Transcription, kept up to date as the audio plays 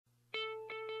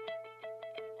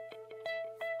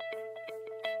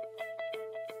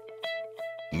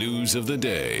news of the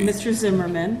day. Mr.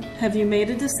 Zimmerman, have you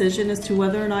made a decision as to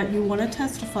whether or not you want to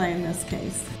testify in this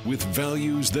case? With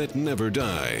values that never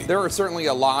die. There are certainly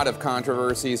a lot of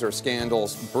controversies or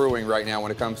scandals brewing right now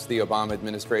when it comes to the Obama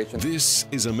administration. This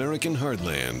is American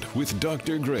Heartland with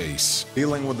Dr. Grace.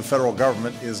 Dealing with the federal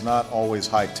government is not always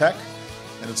high-tech,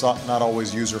 and it's not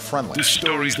always user-friendly. The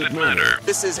stories that matter.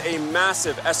 This is a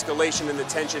massive escalation in the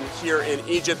tension here in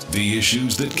Egypt. The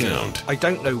issues that count. I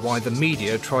don't know why the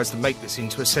media tries to make this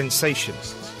into a sensation.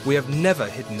 We have never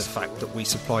hidden the fact that we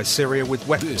supply Syria with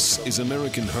weapons. This is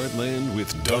American Heartland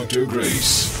with Dr.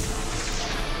 Grace.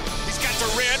 He's got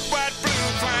the red, white,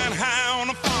 blue flying high on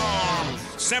a farm.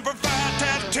 Semper Fi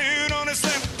tattooed on his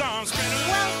left arm.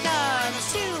 Welcome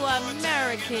to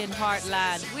American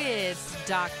Heartland with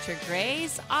Dr.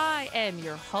 Grace. I am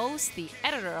your host, the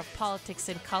editor of Politics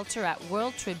and Culture at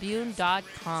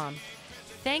worldtribune.com.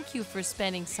 Thank you for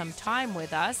spending some time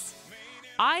with us.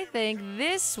 I think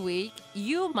this week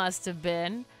you must have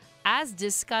been as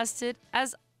disgusted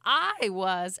as I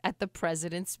was at the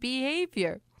president's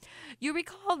behavior. You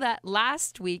recall that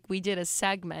last week we did a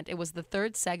segment, it was the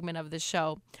third segment of the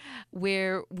show,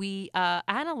 where we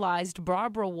analyzed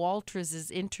Barbara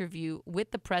Walters' interview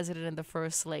with the president and the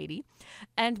first lady.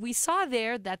 And we saw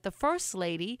there that the first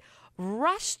lady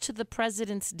rushed to the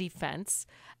president's defense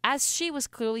as she was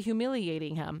clearly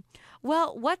humiliating him.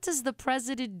 Well, what does the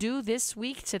president do this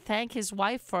week to thank his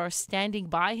wife for standing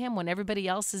by him when everybody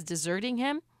else is deserting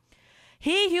him?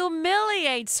 He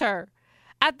humiliates her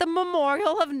at the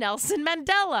memorial of Nelson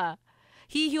Mandela.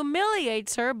 He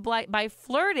humiliates her by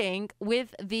flirting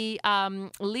with the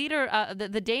leader,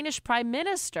 the Danish prime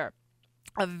minister,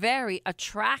 a very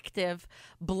attractive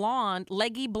blonde,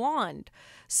 leggy blonde.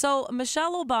 So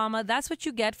Michelle Obama, that's what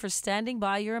you get for standing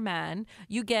by your man.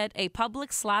 You get a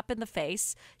public slap in the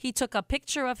face. He took a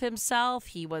picture of himself.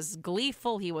 He was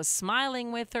gleeful. He was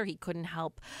smiling with her. He couldn't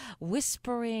help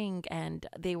whispering, and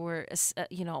they were,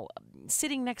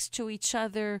 sitting next to each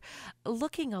other,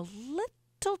 looking a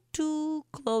little too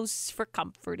close for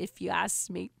comfort, if you ask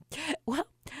me. Well,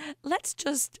 let's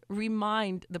just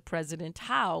remind the president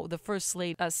how the first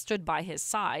lady stood by his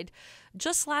side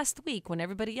just last week when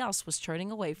everybody else was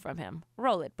turning away from him.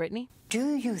 Roll it, Brittany.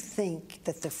 Do you think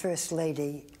that the first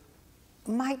lady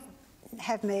might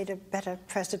have made a better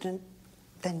president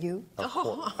than you?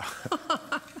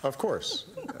 Of course.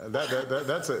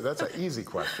 That's an easy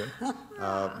question.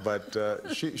 But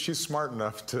she's smart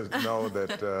enough to know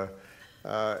that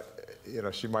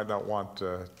she might not want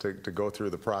to go through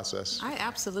the process. I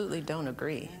absolutely don't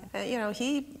agree.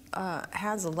 He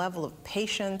has a level of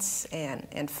patience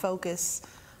and focus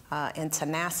and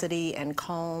tenacity and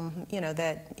calm,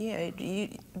 that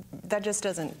just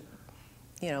doesn't,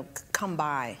 come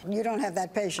by. You don't have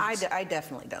that patience. I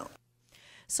definitely don't.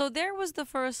 So there was the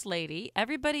first lady.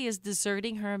 Everybody is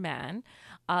deserting her man.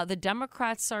 The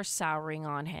Democrats are souring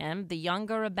on him. The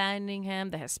young are abandoning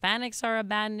him. The Hispanics are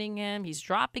abandoning him. He's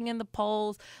dropping in the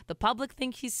polls. The public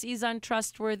think he's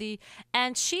untrustworthy.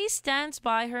 And she stands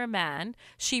by her man.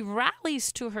 She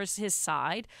rallies to his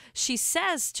side. She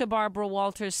says to Barbara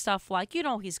Walters stuff like,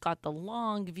 he's got the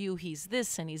long view. He's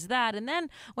this and he's that. And then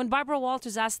when Barbara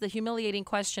Walters asked the humiliating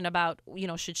question about, would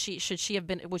she have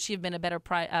been a better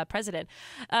president?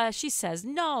 She says,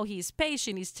 no, he's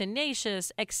patient, he's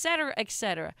tenacious, etc.,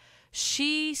 etc.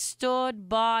 She stood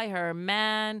by her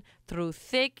man through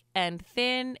thick and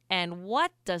thin. And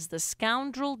what does the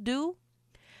scoundrel do?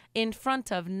 In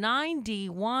front of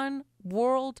 91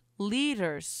 world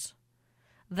leaders,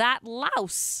 that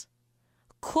louse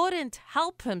couldn't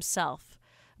help himself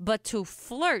but to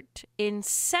flirt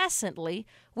incessantly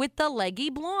with the leggy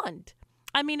blonde.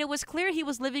 I mean, it was clear he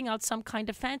was living out some kind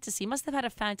of fantasy. He must have had a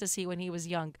fantasy when he was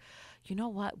young. You know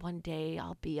what? One day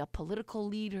I'll be a political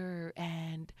leader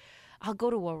and I'll go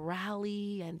to a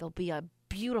rally and there'll be a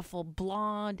beautiful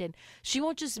blonde. And she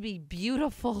won't just be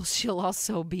beautiful. She'll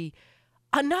also be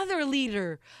another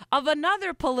leader of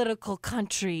another political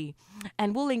country.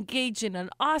 And we'll engage in an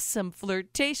awesome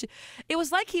flirtation. It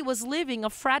was like he was living a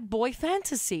frat boy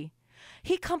fantasy.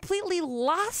 He completely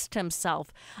lost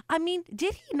himself. I mean,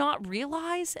 did he not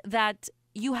realize that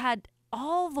you had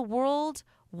all the world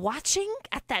watching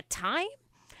at that time?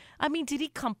 I mean, did he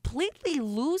completely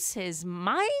lose his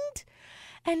mind?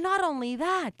 And not only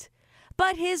that,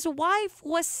 but his wife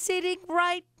was sitting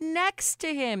right next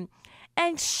to him.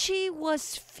 And she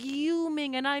was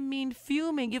fuming, and I mean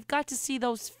fuming. You've got to see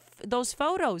those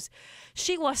photos.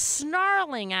 She was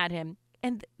snarling at him,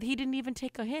 and he didn't even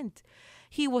take a hint.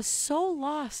 He was so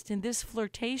lost in this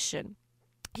flirtation.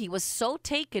 He was so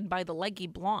taken by the leggy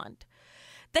blonde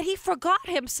that he forgot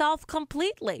himself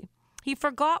completely. He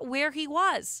forgot where he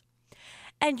was.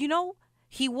 And you know,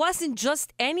 he wasn't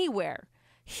just anywhere.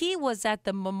 He was at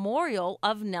the memorial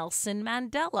of Nelson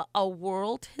Mandela, a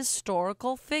world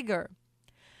historical figure.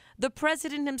 The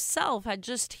president himself had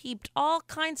just heaped all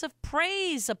kinds of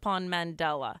praise upon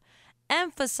Mandela,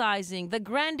 emphasizing the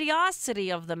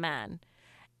grandiosity of the man.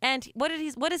 And what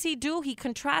does he do? He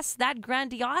contrasts that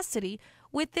grandiosity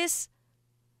with this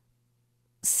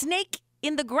snake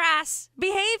in the grass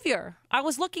behavior. I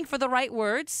was looking for the right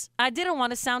words. I didn't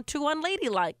want to sound too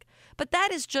unladylike, but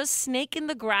that is just snake in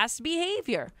the grass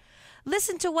behavior.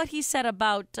 Listen to what he said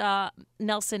about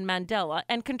Nelson Mandela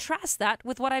and contrast that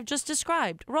with what I've just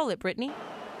described. Roll it, Brittany.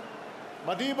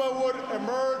 Madiba would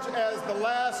emerge as the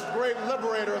last great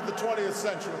liberator of the 20th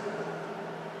century.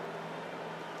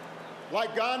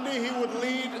 Like Gandhi, he would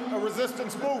lead a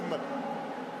resistance movement,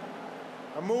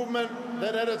 a movement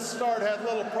that at its start had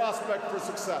little prospect for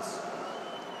success.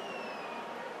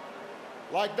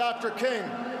 Like Dr. King,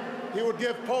 he would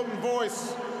give potent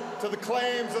voice to the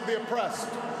claims of the oppressed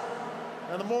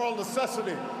and the moral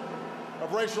necessity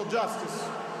of racial justice.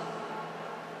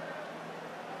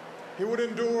 He would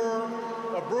endure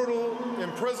a brutal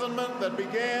imprisonment that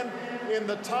began in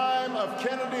the time of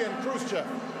Kennedy and Khrushchev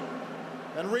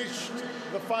and reached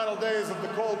the final days of the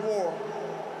Cold War.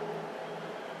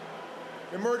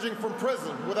 Emerging from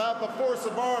prison without the force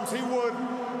of arms, he would,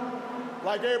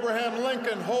 like Abraham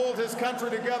Lincoln, hold his country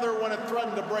together when it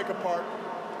threatened to break apart.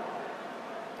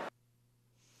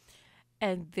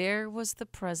 And there was the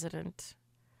president,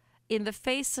 in the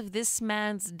face of this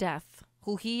man's death,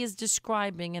 who he is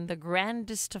describing in the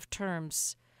grandest of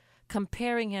terms,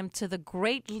 comparing him to the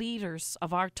great leaders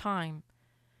of our time.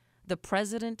 The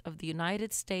President of the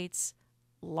United States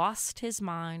lost his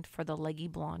mind for the leggy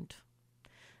blonde.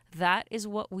 That is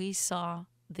what we saw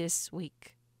this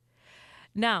week.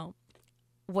 Now,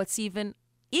 what's even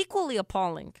equally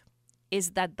appalling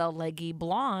is that the leggy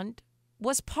blonde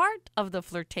was part of the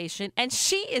flirtation, and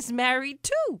she is married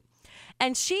too.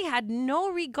 And she had no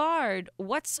regard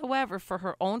whatsoever for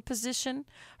her own position,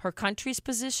 her country's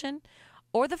position,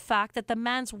 or the fact that the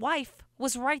man's wife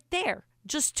was right there,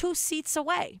 just 2 seats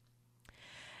away.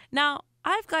 Now,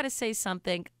 I've got to say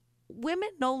something. Women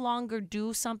no longer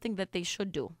do something that they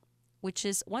should do, which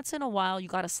is once in a while you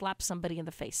got to slap somebody in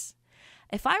the face.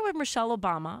 If I were Michelle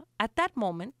Obama, at that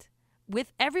moment,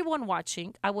 with everyone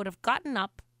watching, I would have gotten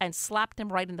up and slapped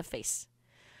him right in the face.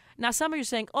 Now, some of you are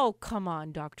saying, oh, come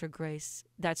on, Dr. Grace.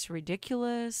 That's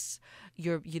ridiculous.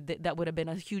 That would have been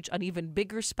a huge, an even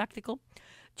bigger spectacle.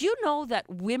 Do you know that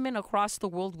women across the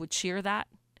world would cheer that?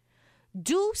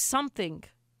 Do something.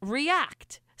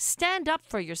 React. Stand up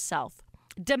for yourself.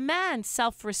 Demand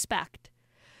self-respect.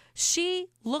 She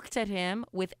looked at him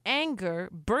with anger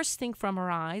bursting from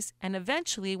her eyes, and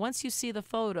eventually, once you see the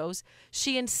photos,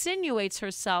 she insinuates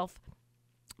herself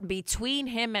between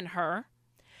him and her.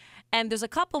 And there's a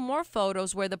couple more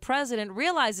photos where the president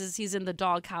realizes he's in the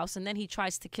doghouse, and then he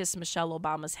tries to kiss Michelle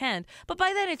Obama's hand. But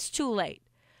by then, it's too late.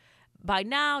 By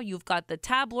now, you've got the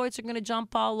tabloids are going to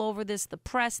jump all over this, the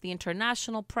press, the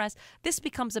international press. This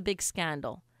becomes a big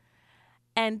scandal.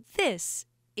 And this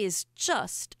is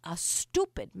just a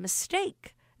stupid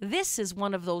mistake. This is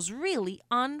one of those really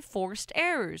unforced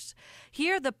errors.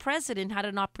 Here, the president had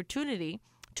an opportunity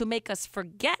to make us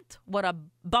forget what a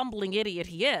bumbling idiot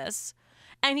he is,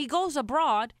 and he goes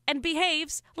abroad and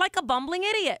behaves like a bumbling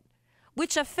idiot,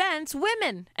 which offends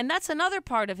women, and that's another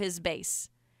part of his base.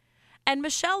 And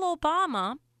Michelle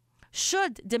Obama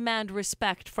should demand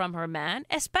respect from her man,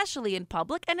 especially in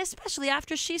public, and especially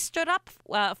after she stood up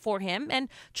for him and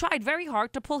tried very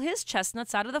hard to pull his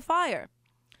chestnuts out of the fire.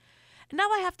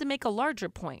 Now I have to make a larger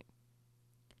point.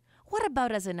 What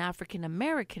about as an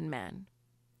African-American man?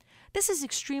 This is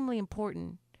extremely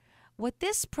important. What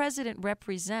this president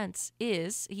represents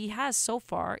is, he has so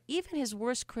far, even his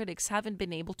worst critics haven't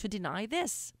been able to deny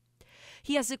this.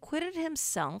 He has acquitted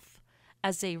himself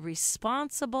as a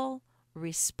responsible,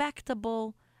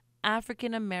 respectable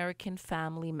African-American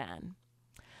family man.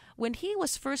 When he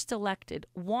was first elected,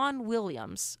 Juan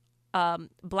Williams,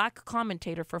 black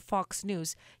commentator for Fox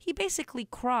News, he basically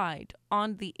cried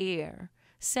on the air,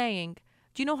 saying,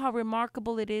 do you know how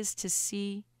remarkable it is to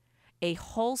see a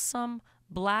wholesome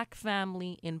black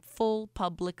family in full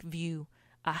public view,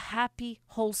 a happy,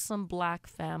 wholesome black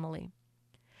family?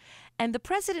 And the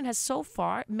president has so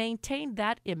far maintained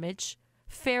that image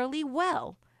fairly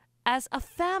well as a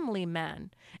family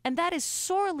man. And that is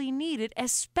sorely needed,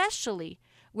 especially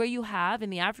where you have in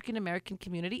the African-American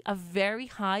community a very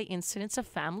high incidence of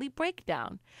family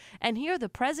breakdown. And here the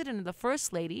president and the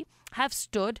first lady have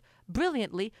stood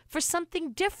brilliantly for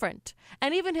something different.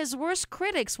 And even his worst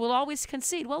critics will always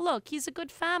concede, well, look, he's a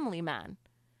good family man.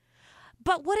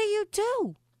 But what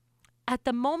do? At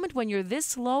the moment when you're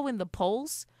this low in the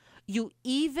polls, you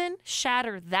even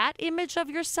shatter that image of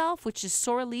yourself, which is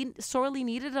sorely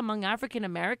needed among African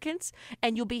Americans,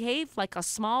 and you behave like a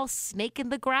small snake in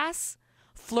the grass,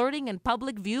 flirting in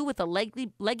public view with a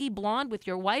leggy blonde with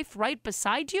your wife right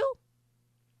beside you?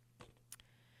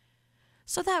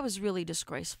 So that was really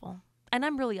disgraceful. And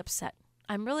I'm really upset.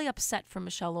 I'm really upset for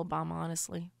Michelle Obama,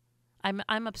 honestly.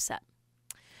 I'm upset.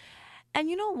 And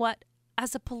you know what?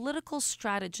 As a political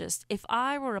strategist, if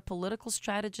I were a political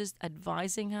strategist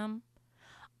advising him,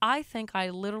 I think I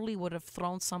literally would have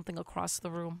thrown something across the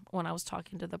room when I was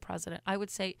talking to the president. I would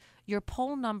say, your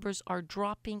poll numbers are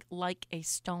dropping like a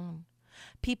stone.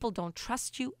 People don't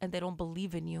trust you and they don't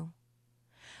believe in you.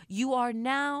 You are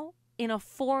now in a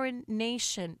foreign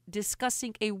nation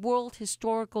discussing a world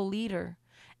historical leader.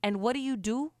 And what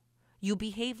do? You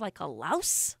behave like a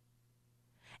louse?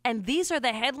 And these are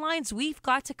the headlines we've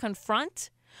got to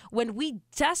confront when we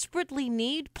desperately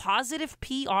need positive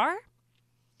PR?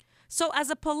 So as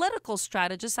a political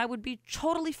strategist, I would be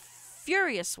totally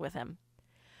furious with him.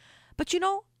 But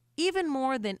even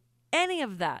more than any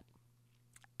of that,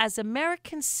 as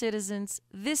American citizens,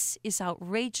 this is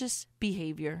outrageous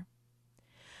behavior.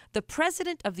 The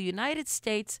President of the United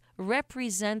States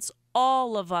represents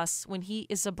all of us when he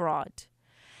is abroad.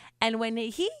 And when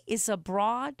he is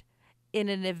abroad in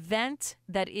an event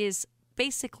that is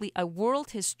basically a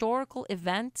world historical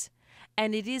event,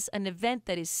 and it is an event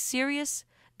that is serious,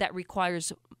 that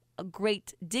requires a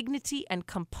great dignity and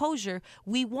composure,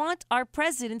 we want our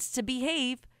presidents to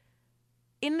behave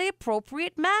in the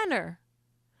appropriate manner.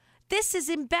 This is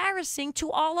embarrassing to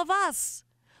all of us.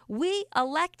 We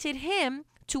elected him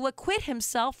to acquit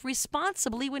himself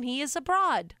responsibly when he is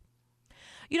abroad.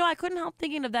 I couldn't help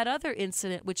thinking of that other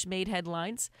incident which made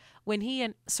headlines when he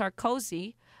and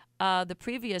Sarkozy, the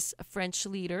previous French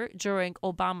leader during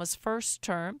Obama's first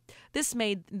term, this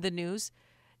made the news.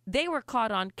 They were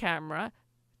caught on camera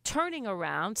turning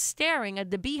around, staring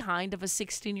at the behind of a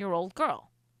 16-year-old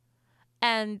girl.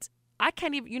 And I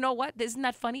can't even, isn't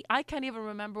that funny? I can't even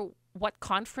remember what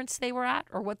conference they were at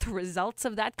or what the results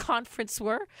of that conference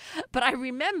were. But I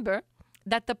remember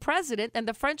that the president and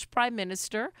the French prime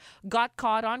minister got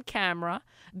caught on camera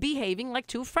behaving like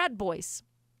two frat boys.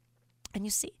 And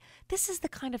you see, this is the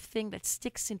kind of thing that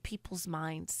sticks in people's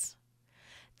minds.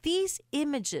 These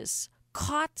images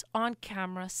caught on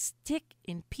camera stick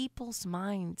in people's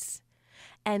minds.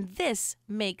 And this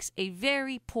makes a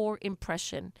very poor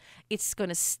impression. It's going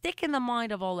to stick in the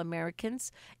mind of all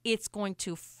Americans. It's going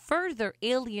to further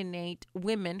alienate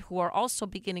women who are also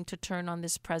beginning to turn on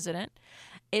this president.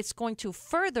 It's going to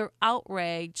further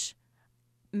outrage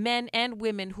men and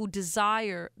women who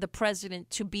desire the president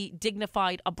to be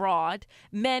dignified abroad,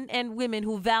 men and women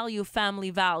who value family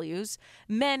values,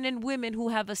 men and women who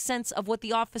have a sense of what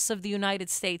the office of the United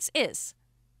States is.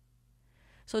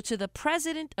 So to the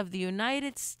President of the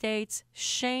United States,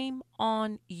 shame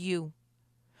on you.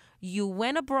 You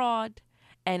went abroad,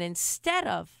 and instead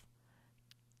of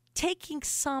taking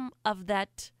some of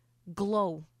that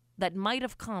glow that might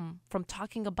have come from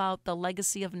talking about the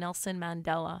legacy of Nelson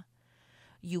Mandela,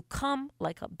 you come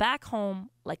back home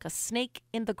like a snake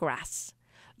in the grass.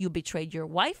 You betrayed your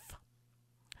wife.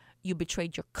 You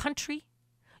betrayed your country.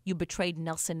 You betrayed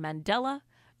Nelson Mandela.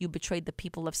 You betrayed the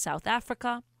people of South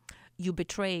Africa. You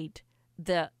betrayed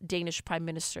the Danish Prime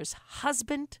Minister's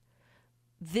husband.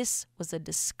 This was a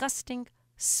disgusting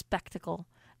spectacle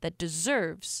that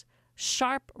deserves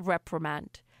sharp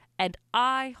reprimand. And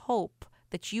I hope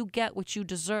that you get what you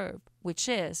deserve, which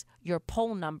is your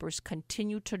poll numbers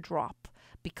continue to drop,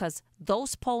 because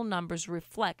those poll numbers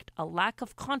reflect a lack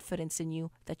of confidence in you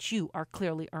that you are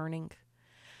clearly earning.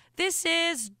 This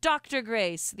is Dr.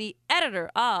 Grace, the editor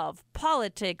of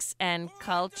Politics and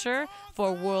Culture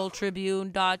for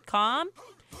WorldTribune.com.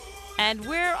 And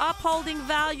we're upholding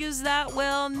values that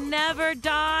will never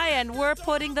die, and we're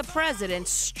putting the president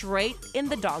straight in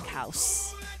the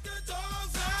doghouse.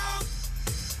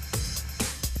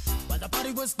 Well, the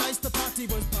party was nice, the party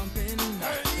was pumping.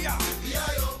 Hey, yeah.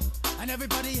 And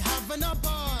everybody having a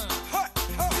ball.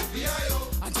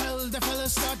 Until the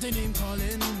fellas started name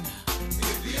calling.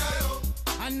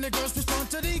 And the girls respond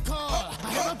to the call.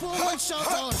 I hear a woman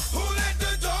shout out, who let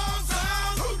the dogs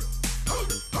out?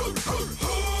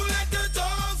 Who let the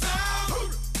dogs out?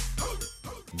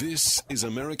 This is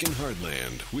American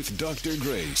Heartland with Dr.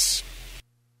 Grace.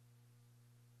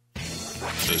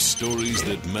 The stories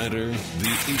that matter,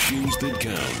 the issues that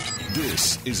count.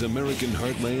 This is American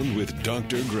Heartland with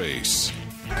Dr. Grace.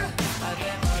 I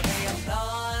live for the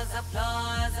applause,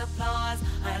 applause, applause.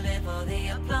 I live for the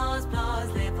applause, applause.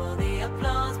 Live for the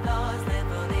applause, applause. Live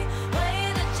for the way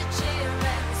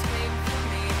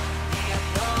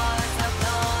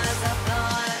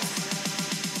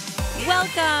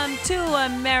Welcome to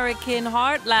American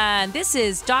Heartland. This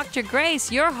is Dr.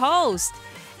 Grace, your host.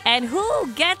 And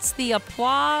who gets the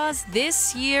applause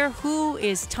this year? Who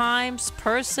is Time's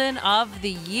Person of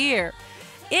the Year?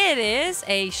 It is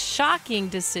a shocking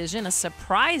decision, a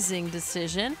surprising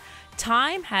decision.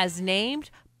 Time has named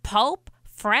Pope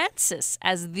Francis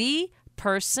as the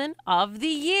Person of the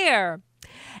Year.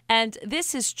 And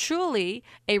this is truly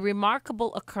a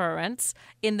remarkable occurrence.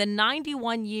 In the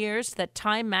 91 years that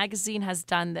Time magazine has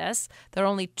done this, there are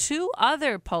only two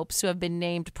other popes who have been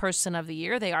named Person of the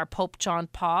Year. They are Pope John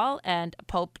Paul and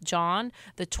Pope John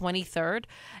the 23rd.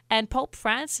 And Pope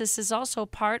Francis is also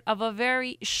part of a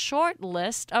very short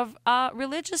list of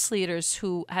religious leaders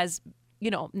who has,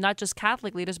 not just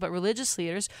Catholic leaders, but religious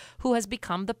leaders who has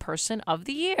become the Person of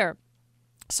the Year.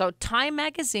 So Time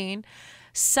magazine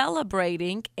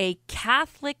celebrating a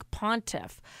Catholic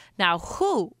pontiff. Now,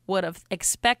 who would have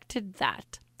expected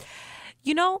that?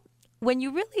 When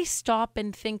you really stop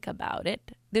and think about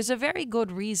it, there's a very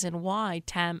good reason why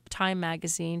Time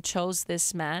magazine chose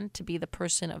this man to be the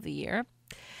Person of the Year.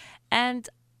 And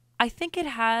I think it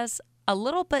has a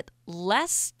little bit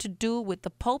less to do with the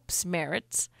Pope's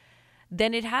merits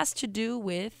than it has to do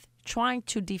with trying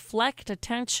to deflect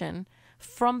attention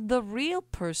from the real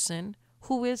person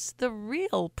who is the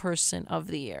real Person of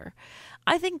the Year.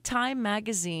 I think Time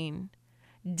magazine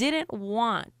didn't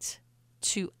want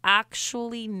to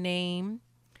actually name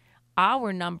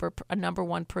our number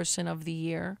one Person of the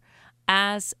Year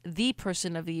as the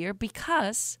Person of the Year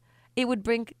because it would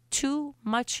bring too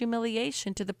much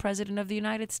humiliation to the President of the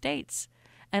United States.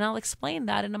 And I'll explain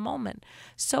that in a moment.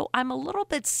 So I'm a little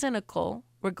bit cynical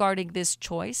regarding this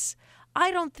choice.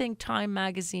 I don't think Time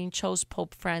magazine chose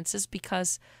Pope Francis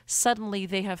because suddenly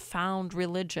they have found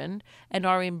religion and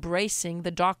are embracing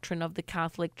the doctrine of the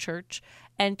Catholic Church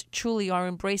and truly are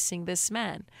embracing this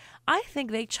man. I think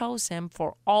they chose him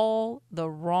for all the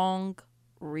wrong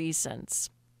reasons.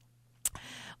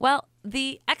 Well,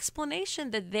 the explanation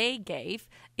that they gave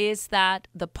is that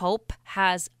the Pope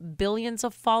has billions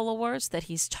of followers that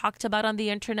he's talked about on the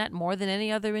internet more than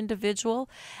any other individual,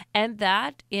 and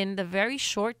that in the very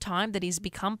short time that he's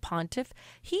become pontiff,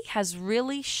 he has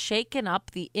really shaken up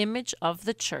the image of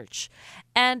the church.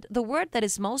 And the word that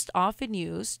is most often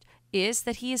used is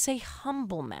that he is a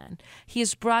humble man. He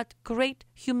has brought great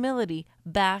humility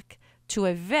back to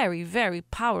a very, very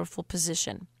powerful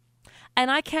position. And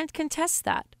I can't contest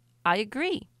that. I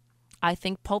agree. I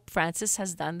think Pope Francis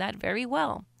has done that very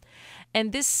well.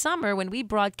 And this summer, when we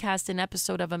broadcast an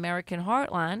episode of American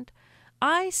Heartland,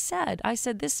 I said,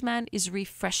 this man is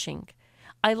refreshing.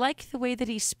 I like the way that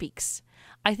he speaks.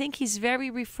 I think he's very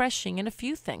refreshing in a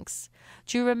few things.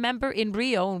 Do you remember in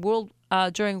Rio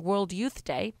during World Youth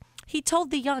Day, he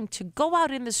told the young to go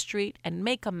out in the street and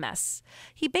make a mess.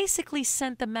 He basically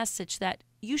sent the message that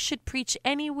you should preach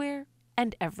anywhere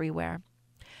and everywhere.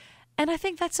 And I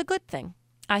think that's a good thing.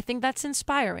 I think that's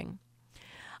inspiring.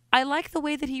 I like the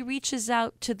way that he reaches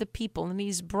out to the people, and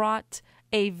he's brought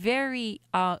a very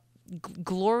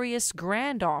glorious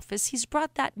grand office. He's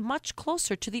brought that much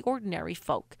closer to the ordinary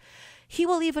folk. He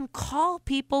will even call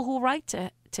people who write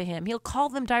to him. He'll call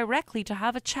them directly to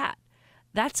have a chat.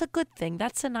 That's a good thing.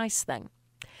 That's a nice thing.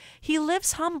 He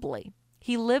lives humbly.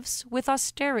 He lives with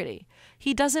austerity.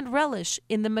 He doesn't relish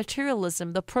in the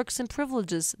materialism, the perks and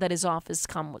privileges that his office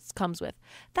comes with.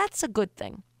 That's a good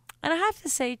thing. And I have to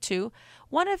say, too,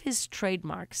 one of his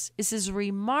trademarks is his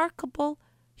remarkable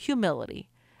humility.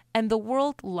 And the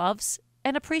world loves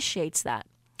and appreciates that.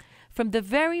 From the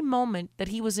very moment that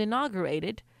he was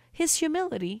inaugurated, his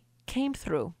humility came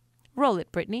through. Roll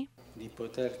it, Brittany. I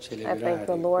thank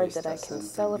the Lord that I can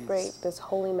celebrate this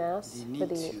Holy Mass for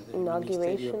the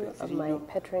inauguration of my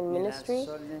Petrine ministry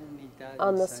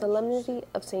on the solemnity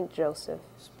of St. Joseph,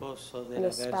 and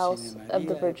the spouse of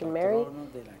the Virgin Mary,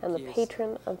 and the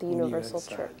patron of the Universal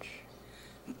Church.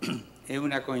 It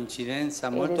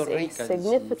is a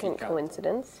significant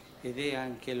coincidence,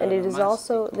 and it is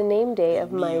also the name day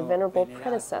of my venerable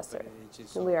predecessor.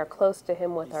 We are close to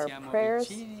him with our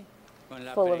prayers,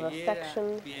 full of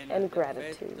affection and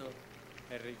gratitude.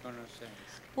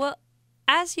 Well,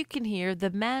 as you can hear, the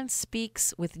man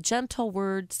speaks with gentle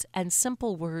words and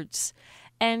simple words,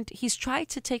 and he's tried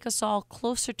to take us all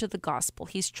closer to the gospel.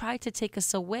 He's tried to take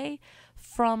us away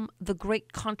from the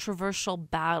great controversial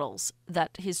battles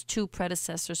that his two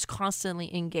predecessors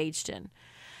constantly engaged in.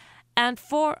 And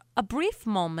for a brief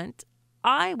moment,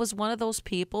 I was one of those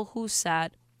people who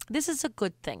said, this is a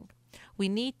good thing. We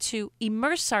need to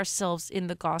immerse ourselves in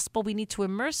the gospel. We need to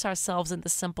immerse ourselves in the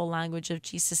simple language of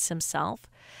Jesus himself.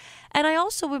 And I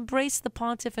also embrace the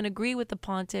pontiff and agree with the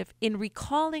pontiff in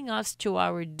recalling us to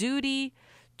our duty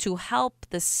to help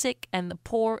the sick and the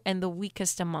poor and the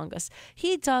weakest among us.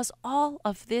 He does all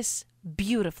of this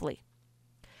beautifully.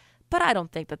 But I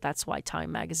don't think that that's why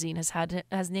Time Magazine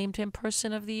has named him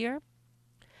Person of the Year.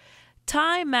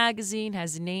 Time Magazine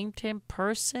has named him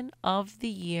Person of the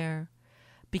Year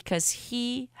because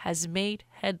he has made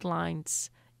headlines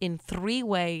in 3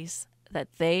 ways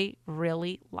that they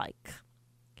really like.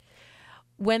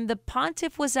 When the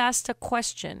pontiff was asked a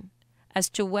question as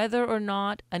to whether or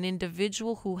not an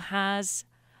individual who has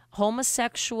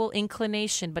homosexual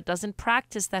inclination but doesn't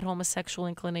practice that homosexual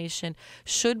inclination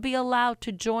should be allowed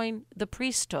to join the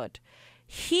priesthood,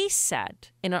 he said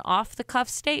in an off-the-cuff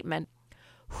statement,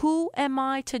 "Who am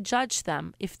I to judge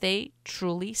them if they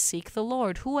truly seek the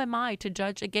Lord? Who am I to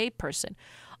judge a gay person?"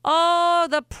 Oh,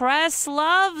 the press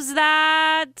loves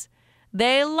that.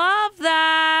 They love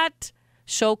that.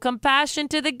 Show compassion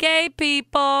to the gay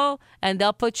people, and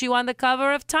they'll put you on the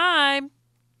cover of Time.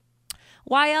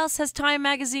 Why else has Time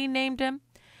Magazine named him?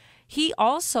 He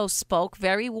also spoke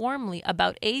very warmly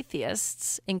about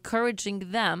atheists,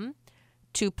 encouraging them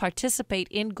to participate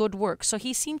in good work. So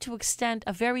he seemed to extend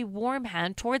a very warm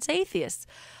hand towards atheists.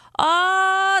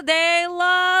 Oh, they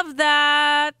love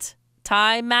that.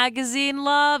 Time Magazine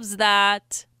loves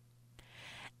that.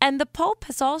 And the Pope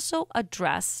has also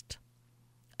addressed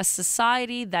a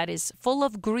society that is full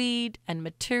of greed and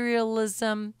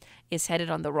materialism, is headed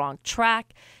on the wrong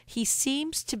track. He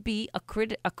seems to be a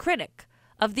critic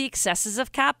of the excesses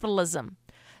of capitalism.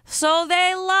 So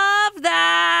they love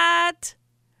that.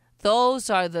 Those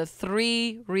are the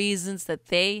 3 reasons that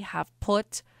they have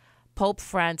put Pope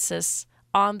Francis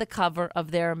on the cover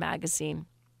of their magazine.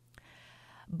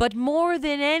 But more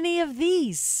than any of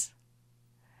these,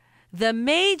 the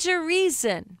major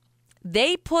reason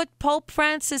they put Pope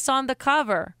Francis on the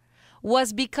cover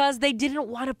was because they didn't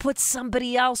want to put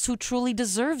somebody else who truly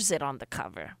deserves it on the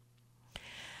cover.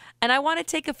 And I want to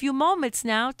take a few moments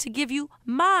now to give you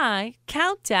my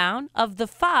countdown of the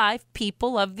 5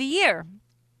 people of the year.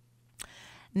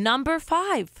 Number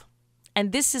 5,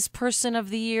 and this is Person of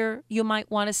the Year, you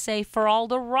might want to say for all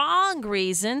the wrong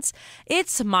reasons,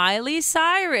 it's Miley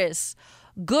Cyrus.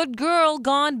 Good girl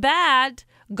gone bad,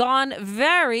 gone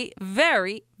very,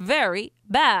 very, very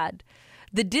bad.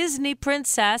 The Disney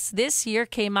princess this year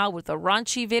came out with a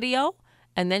raunchy video,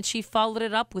 and then she followed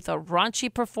it up with a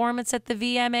raunchy performance at the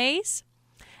VMAs.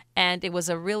 And it was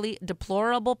a really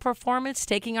deplorable performance,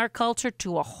 taking our culture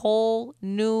to a whole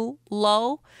new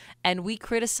low. And we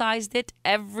criticized it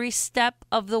every step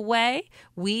of the way,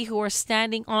 we who are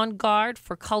standing on guard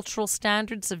for cultural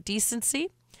standards of decency.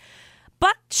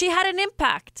 But she had an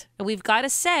impact. And we've got to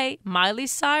say, Miley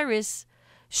Cyrus,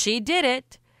 she did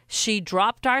it. She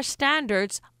dropped our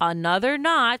standards another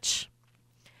notch.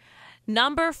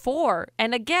 Number 4,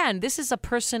 and again, this is a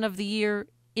Person of the Year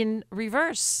in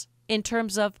reverse in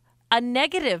terms of a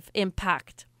negative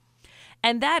impact.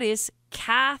 And that is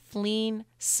Kathleen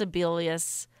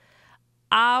Sebelius,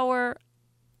 our,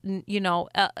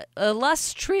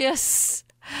 illustrious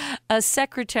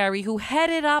secretary who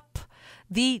headed up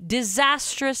the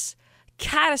disastrous,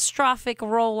 catastrophic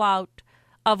rollout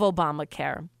of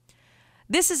Obamacare.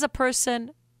 This is a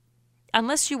person,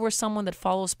 unless you were someone that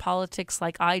follows politics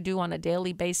like I do on a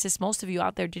daily basis, most of you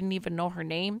out there didn't even know her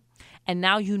name. And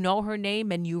now you know her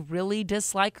name and you really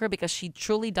dislike her because she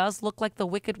truly does look like the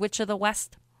Wicked Witch of the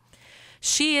West.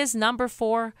 She is number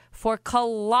 4 for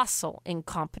colossal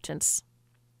incompetence.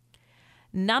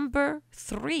 Number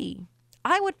 3,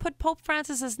 I would put Pope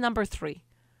Francis as number 3.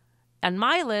 On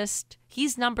my list,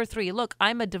 he's number 3. Look,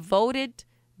 I'm a devout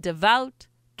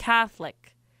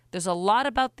Catholic. There's a lot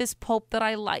about this Pope that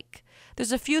I like.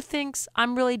 There's a few things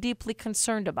I'm really deeply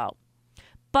concerned about.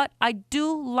 But I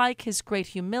do like his great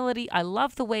humility. I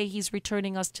love the way he's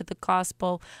returning us to the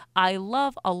gospel. I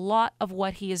love a lot of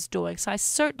what he is doing. So I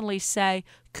certainly say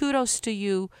kudos to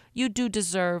you. You do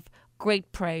deserve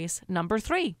great praise. Number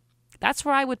 3. That's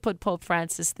where I would put Pope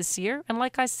Francis this year. And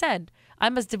like I said,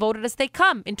 I'm as devoted as they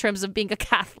come in terms of being a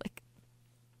Catholic.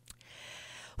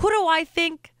 Who do I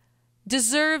think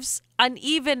deserves an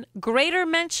even greater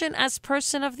mention as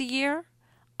Person of the Year?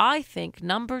 I think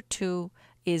number 2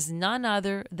 is none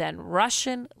other than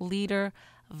Russian leader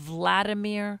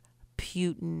Vladimir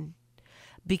Putin.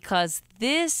 Because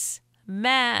this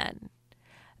man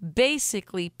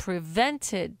basically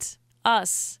prevented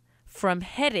us from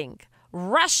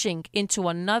rushing into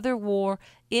another war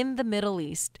in the Middle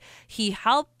East. He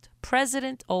helped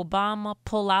President Obama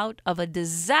pull out of a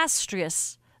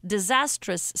disastrous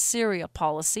Syria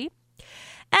policy.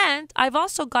 And I've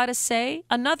also got to say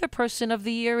another Person of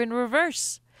the Year in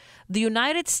reverse. The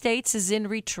United States is in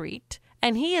retreat,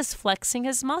 and he is flexing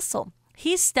his muscle.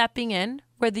 He's stepping in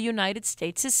where the United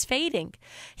States is fading.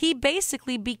 He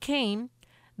basically became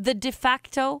the de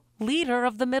facto leader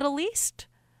of the Middle East.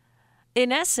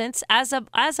 In essence,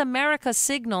 as America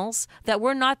signals that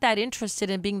we're not that interested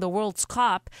in being the world's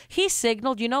cop, he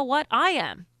signaled, you know what, I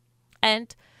am.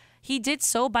 And he did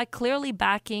so by clearly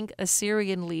backing a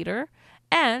Syrian leader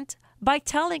and by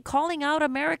calling out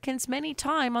Americans many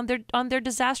times on their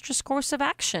disastrous course of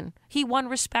action. He won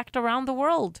respect around the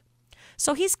world.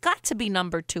 So he's got to be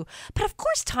number 2. But of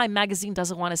course Time magazine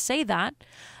doesn't want to say that,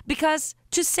 because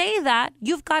to say that,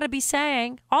 you've got to be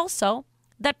saying also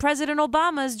that President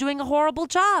Obama is doing a horrible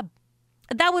job.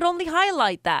 That would only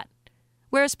highlight that.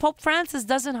 Whereas Pope Francis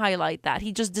doesn't highlight that.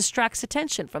 He just distracts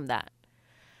attention from that.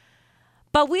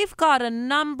 But we've got a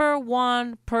number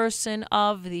 1 person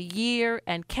of the year,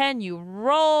 and can you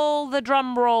roll the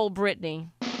drum roll, Brittany?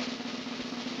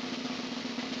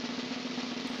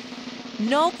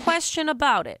 No question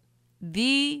about it.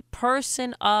 The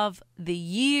person of the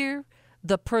year,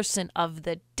 the person of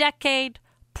the decade,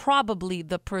 probably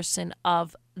the person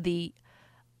of the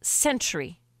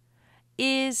century,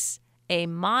 is a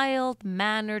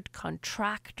mild-mannered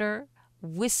contractor,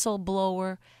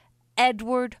 whistleblower,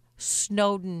 Edward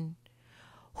Snowden,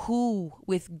 who,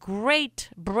 with great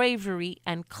bravery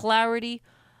and clarity,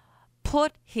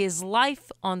 put his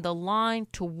life on the line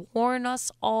to warn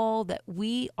us all that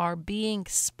we are being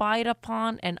spied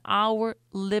upon and our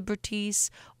liberties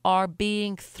are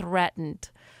being threatened.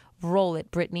 Roll it,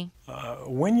 Brittany.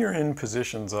 When you're in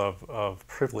positions of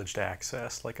privileged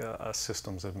access, like a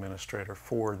systems administrator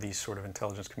for these sort of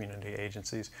intelligence community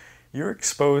agencies, you're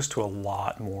exposed to a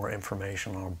lot more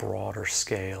information on a broader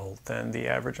scale than the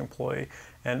average employee.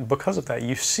 And because of that,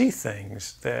 you see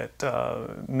things that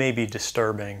may be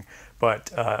disturbing,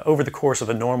 but over the course of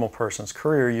a normal person's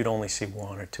career, you'd only see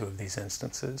 1 or 2 of these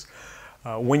instances.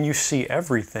 When you see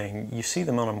everything, you see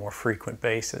them on a more frequent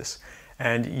basis.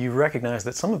 And you recognize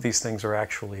that some of these things are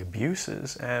actually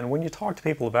abuses. And when you talk to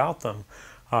people about them,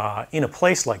 in a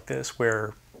place like this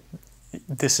where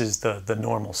this is the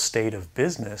normal state of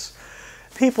business,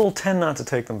 people tend not to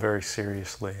take them very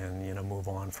seriously and move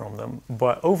on from them.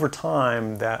 But over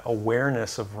time, that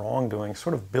awareness of wrongdoing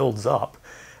sort of builds up,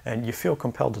 and you feel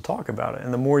compelled to talk about it.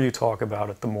 And the more you talk about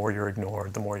it, the more you're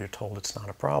ignored, the more you're told it's not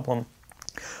a problem.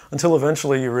 Until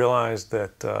eventually you realize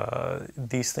that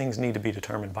these things need to be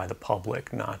determined by the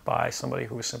public, not by somebody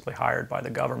who was simply hired by the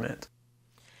government.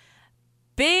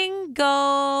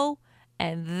 Bingo!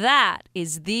 And that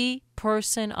is the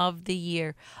person of the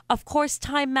year. Of course,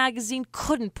 Time magazine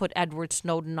couldn't put Edward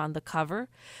Snowden on the cover,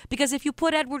 because if you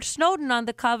put Edward Snowden on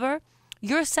the cover,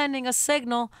 you're sending a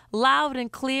signal loud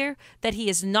and clear that he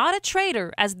is not a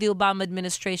traitor, as the Obama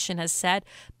administration has said,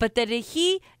 but that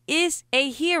he is a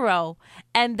hero,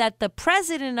 and that the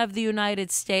President of the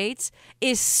United States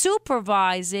is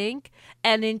supervising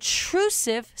an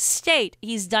intrusive state.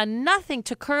 He's done nothing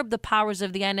to curb the powers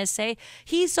of the NSA.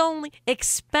 He's only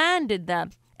expanded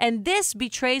them. And this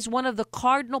betrays one of the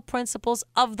cardinal principles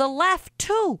of the left,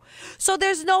 too. So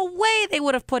there's no way they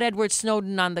would have put Edward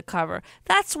Snowden on the cover.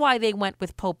 That's why they went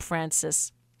with Pope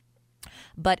Francis.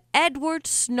 But Edward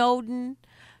Snowden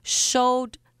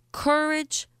showed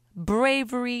courage,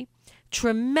 bravery,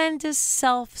 tremendous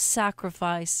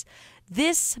self-sacrifice.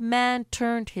 This man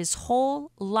turned his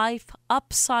whole life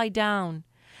upside down.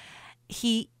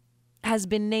 He has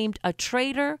been named a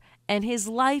traitor, and his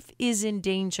life is in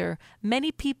danger.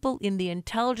 Many people in the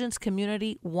intelligence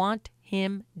community want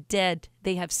him dead.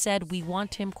 They have said, we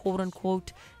want him, quote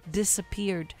unquote,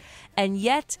 disappeared. And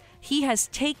yet he has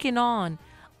taken on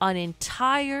an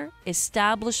entire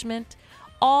establishment,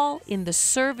 all in the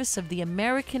service of the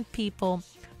American people,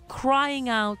 crying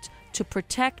out to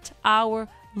protect our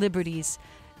liberties.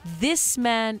 This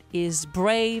man is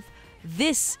brave.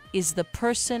 This is the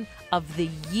person of the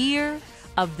year,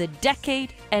 of the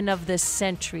decade, and of the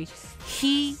century.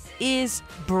 He is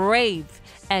brave,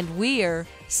 and we're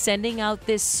sending out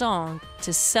this song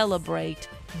to celebrate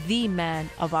the man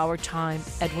of our time,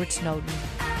 Edward Snowden.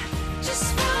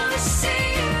 Just wanna see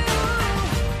you.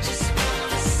 Just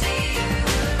wanna see you.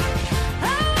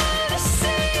 I wanna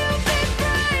see you be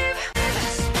brave.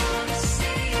 Just wanna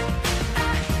see you.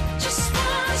 I just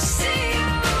wanna see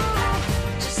you.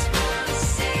 Just wanna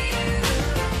see you.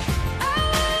 I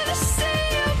wanna see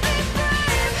you be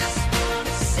brave. Just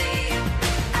wanna see you.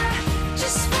 I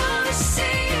just wanna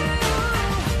see you.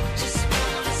 Just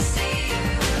wanna see you.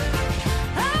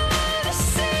 I wanna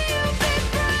see you be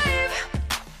brave.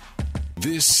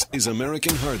 This is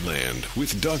American Heartland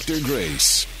with Dr.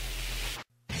 Grace.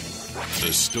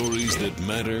 The stories that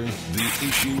matter, the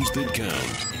issues that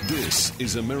count. This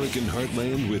is American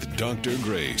Heartland with Dr.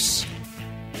 Grace.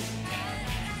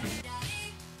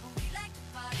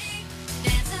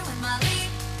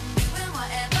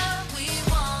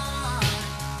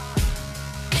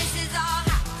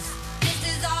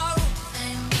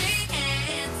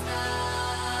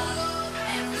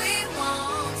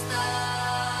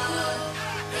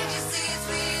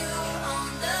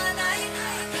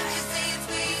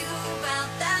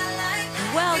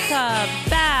 Welcome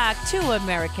back to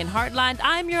American Heartland.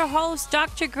 I'm your host,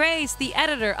 Dr. Grace, the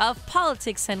editor of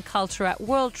Politics and Culture at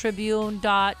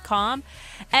worldtribune.com.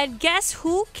 And guess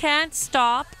who can't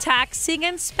stop taxing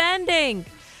and spending?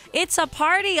 It's a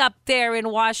party up there in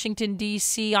Washington,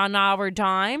 D.C. on our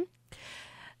dime.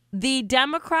 The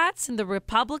Democrats and the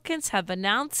Republicans have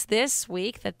announced this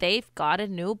week that they've got a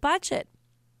new budget.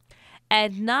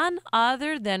 And none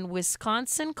other than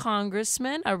Wisconsin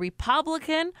Congressman, a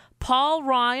Republican, Paul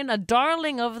Ryan, a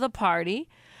darling of the party,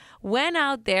 went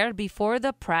out there before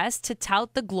the press to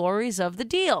tout the glories of the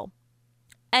deal.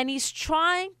 And he's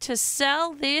trying to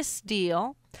sell this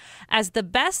deal as the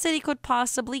best that he could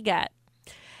possibly get,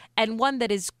 and one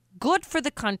that is good for the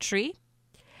country,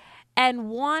 and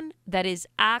one that is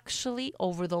actually,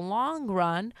 over the long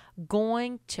run,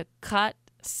 going to cut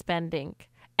spending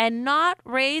and not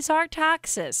raise our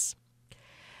taxes.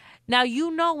 Now, you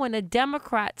know when a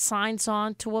Democrat signs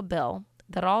on to a bill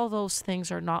that all those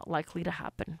things are not likely to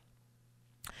happen.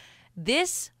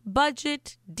 This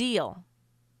budget deal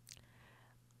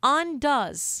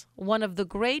undoes one of the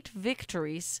great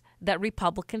victories that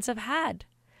Republicans have had.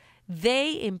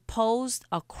 They imposed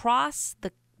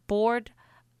across-the-board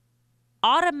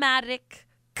automatic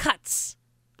cuts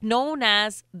known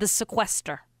as the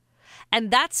sequester. And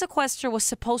that sequester was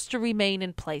supposed to remain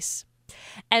in place.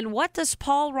 And what does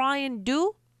Paul Ryan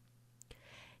do?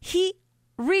 He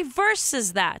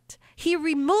reverses that. He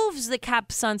removes the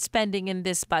caps on spending in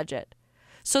this budget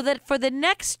so that for the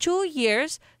next 2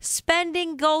 years,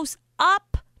 spending goes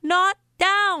up, not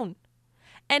down.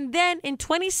 And then in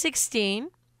 2016,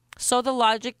 so the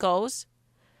logic goes,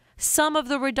 some of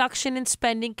the reduction in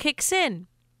spending kicks in.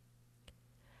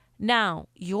 Now,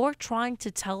 you're trying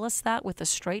to tell us that with a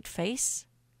straight face?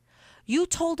 You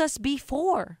told us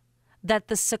before that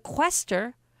the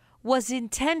sequester was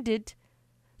intended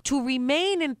to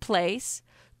remain in place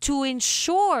to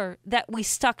ensure that we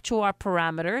stuck to our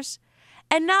parameters,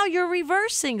 and now you're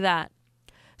reversing that.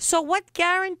 So what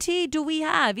guarantee do we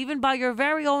have, even by your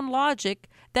very own logic,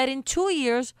 that in 2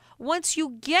 years, once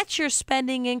you get your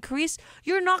spending increase,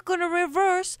 you're not going to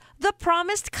reverse the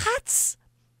promised cuts?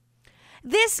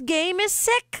 This game is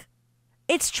sick.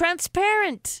 It's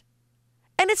transparent.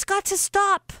 And it's got to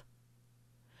stop.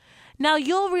 Now,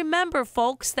 you'll remember,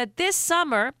 folks, that this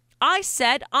summer I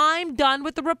said I'm done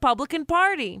with the Republican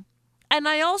Party. And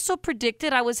I also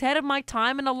predicted I was ahead of my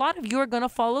time, and a lot of you are going to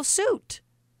follow suit.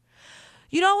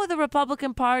 You know what the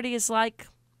Republican Party is like?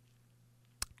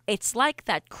 It's like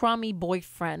that crummy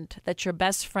boyfriend that your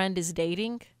best friend is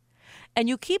dating, and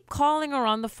you keep calling her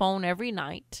on the phone every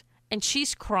night, and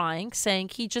she's crying,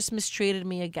 saying, he just mistreated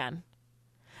me again.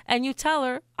 And you tell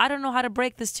her, I don't know how to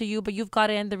break this to you, but you've got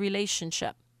to end the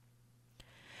relationship.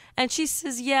 And she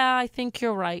says, yeah, I think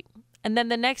you're right. And then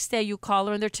the next day you call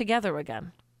her and they're together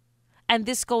again. And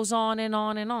this goes on and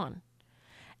on and on.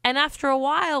 And after a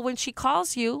while, when she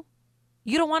calls you,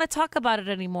 you don't want to talk about it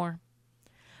anymore.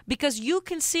 Because you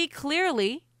can see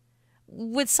clearly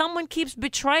when someone keeps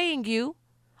betraying you,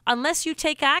 unless you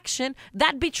take action,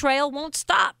 that betrayal won't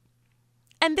stop.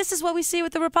 And this is what we see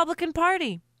with the Republican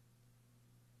Party.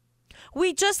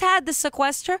 We just had the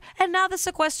sequester, and now the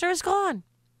sequester is gone.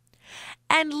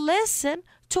 And listen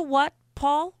to what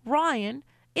Paul Ryan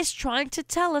is trying to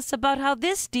tell us about how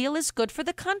this deal is good for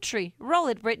the country. Roll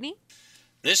it, Brittany.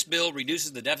 This bill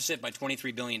reduces the deficit by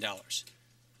 $23 billion,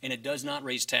 and it does not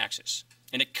raise taxes,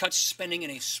 and it cuts spending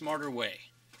in a smarter way.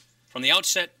 From the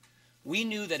outset, we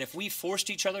knew that if we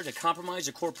forced each other to compromise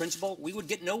a core principle, we would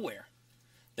get nowhere.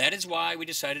 That is why we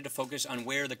decided to focus on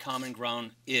where the common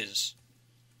ground is.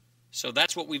 So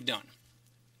that's what we've done.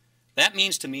 That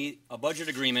means to me a budget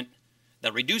agreement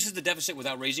that reduces the deficit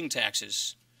without raising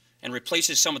taxes and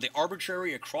replaces some of the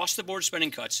arbitrary across-the-board spending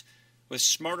cuts with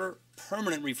smarter,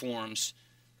 permanent reforms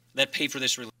that pay for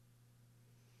this relief.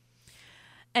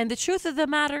 And the truth of the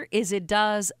matter is it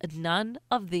does none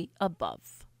of the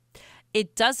above.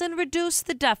 It doesn't reduce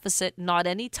the deficit, not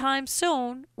anytime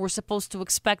soon. We're supposed to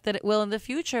expect that it will in the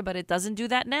future, but it doesn't do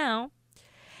that now.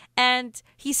 And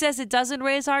he says it doesn't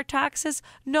raise our taxes.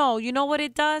 No, you know what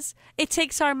it does? It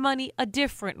takes our money a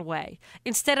different way.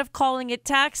 Instead of calling it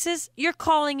taxes, you're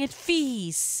calling it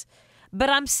fees. But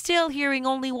I'm still hearing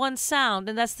only one sound,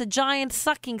 and that's the giant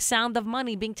sucking sound of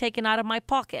money being taken out of my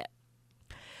pocket.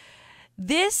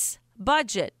 This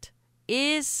budget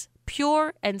is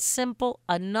pure and simple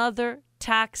another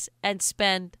tax and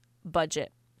spend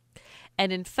budget.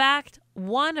 And in fact,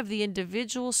 one of the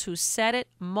individuals who said it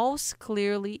most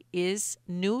clearly is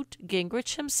Newt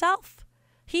Gingrich himself.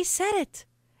 He said it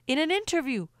in an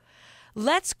interview.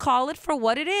 Let's call it for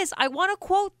what it is. I want to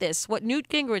quote this, what Newt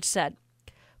Gingrich said.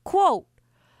 Quote,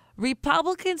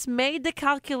 Republicans made the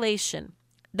calculation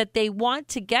that they want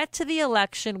to get to the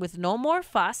election with no more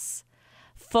fuss,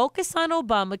 focus on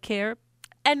Obamacare,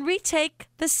 and retake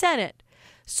the Senate.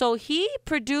 So he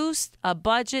produced a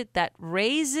budget that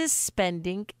raises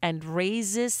spending and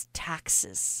raises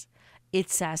taxes.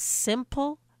 It's as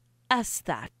simple as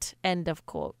that. End of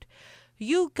quote.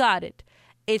 You got it.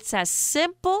 It's as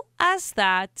simple as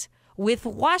that, with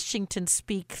Washington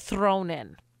speak thrown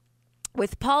in.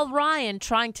 With Paul Ryan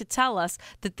trying to tell us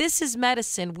that this is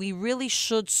medicine we really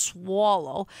should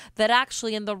swallow, that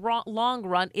actually in the long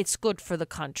run it's good for the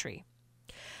country.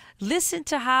 Listen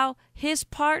to how his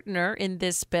partner in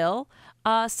this bill,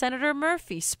 Senator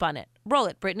Murphy, spun it. Roll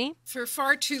it, Brittany. For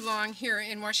far too long here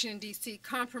in Washington, D.C.,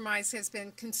 compromise has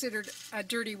been considered a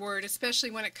dirty word,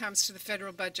 especially when it comes to the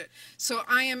federal budget. So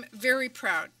I am very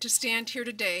proud to stand here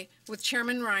today with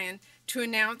Chairman Ryan to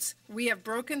announce we have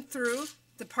broken through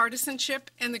the partisanship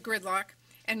and the gridlock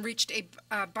and reached a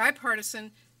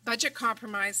bipartisan budget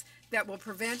compromise that will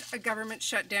prevent a government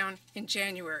shutdown in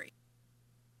January.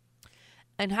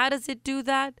 And how does it do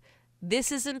that?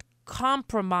 This isn't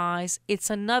compromise.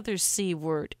 It's another C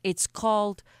word. It's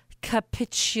called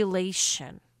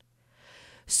capitulation.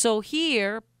 So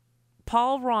here,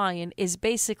 Paul Ryan is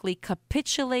basically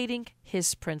capitulating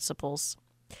his principles.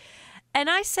 And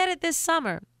I said it this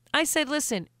summer. I said,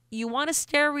 listen, you want to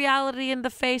stare reality in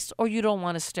the face or you don't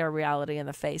want to stare reality in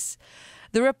the face.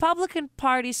 The Republican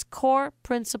Party's core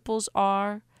principles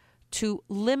are to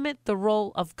limit the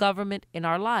role of government in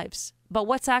our lives. But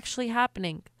what's actually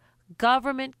happening?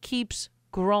 Government keeps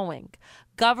growing.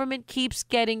 Government keeps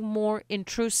getting more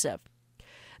intrusive.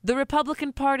 The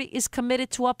Republican Party is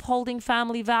committed to upholding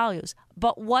family values.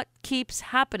 But what keeps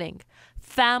happening?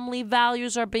 Family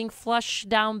values are being flushed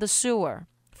down the sewer,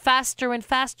 faster and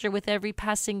faster with every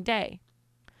passing day.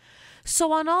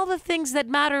 So on all the things that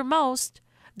matter most,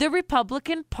 the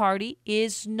Republican Party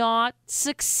is not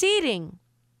succeeding.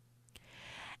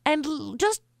 And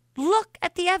just look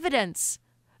at the evidence.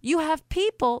 You have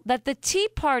people that the Tea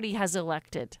Party has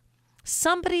elected.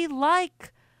 Somebody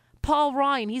like Paul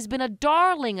Ryan. He's been a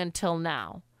darling until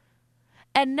now.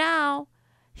 And now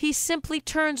he simply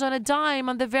turns on a dime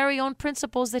on the very own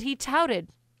principles that he touted.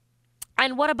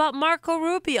 And what about Marco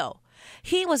Rubio?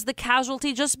 He was the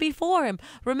casualty just before him.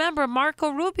 Remember, Marco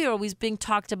Rubio was being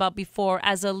talked about before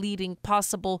as a leading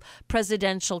possible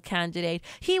presidential candidate.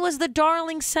 He was the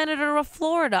darling senator of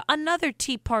Florida, another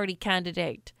Tea Party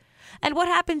candidate. And what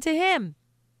happened to him?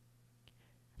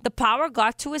 The power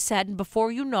got to his head, and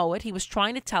before you know it, he was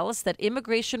trying to tell us that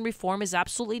immigration reform is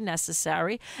absolutely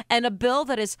necessary and a bill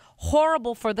that is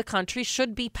horrible for the country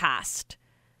should be passed.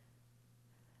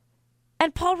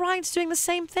 And Paul Ryan's doing the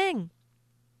same thing.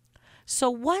 So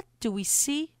what do we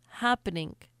see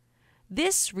happening?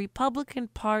 This Republican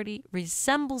Party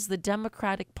resembles the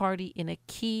Democratic Party in a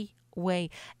key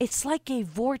way. It's like a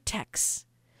vortex.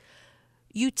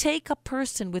 You take a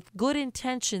person with good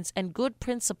intentions and good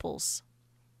principles,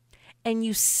 and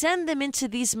you send them into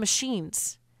these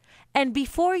machines. And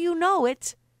before you know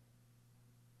it,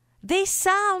 they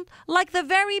sound like the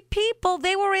very people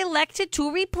they were elected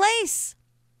to replace.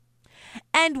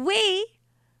 And we,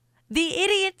 the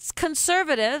idiots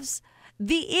conservatives,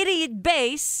 the idiot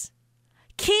base,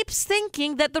 keeps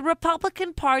thinking that the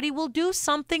Republican Party will do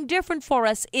something different for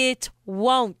us. It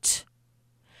won't.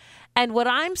 And what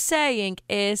I'm saying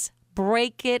is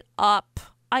break it up.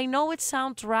 I know it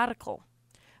sounds radical,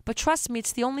 but trust me,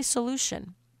 it's the only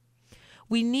solution.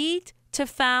 We need to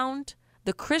found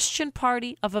the Christian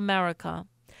Party of America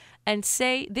and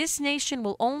say this nation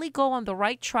will only go on the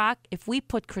right track if we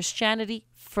put Christianity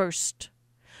first.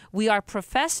 We are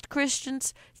professed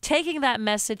Christians taking that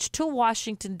message to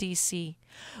Washington, D.C.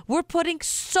 We're putting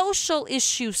social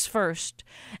issues first.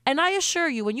 And I assure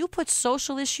you, when you put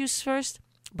social issues first,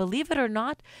 believe it or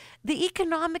not, the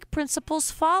economic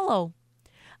principles follow.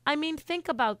 I mean, think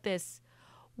about this.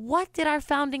 What did our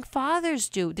founding fathers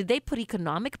do? Did they put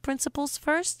economic principles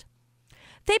first?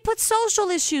 They put social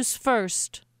issues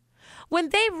first. When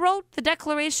they wrote the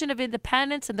Declaration of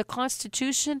Independence and the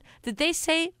Constitution, did they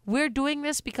say we're doing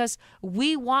this because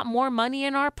we want more money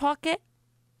in our pocket?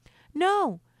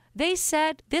 No. They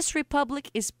said this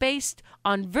republic is based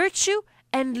on virtue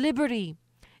and liberty.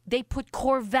 They put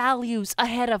core values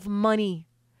ahead of money.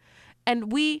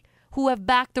 And we who have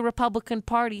backed the Republican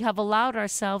Party have allowed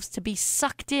ourselves to be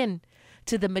sucked in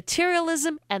to the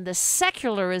materialism and the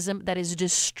secularism that is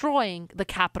destroying the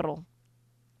capital.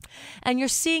 And you're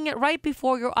seeing it right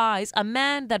before your eyes, a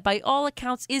man that by all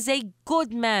accounts is a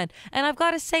good man. And I've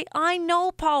got to say, I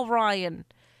know Paul Ryan.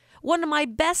 One of my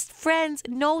best friends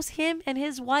knows him and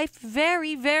his wife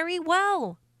very, very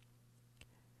well.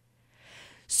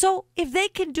 So if they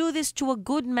can do this to a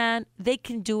good man, they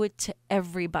can do it to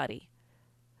everybody.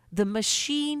 The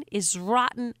machine is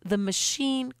rotten. The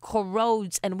machine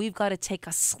corrodes, and we've got to take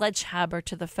a sledgehammer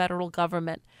to the federal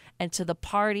government and to the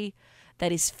party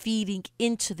that is feeding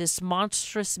into this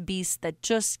monstrous beast that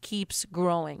just keeps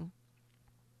growing.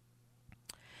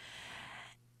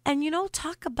 And,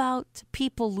 talk about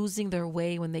people losing their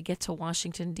way when they get to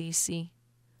Washington, D.C.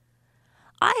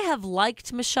 I have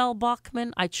liked Michelle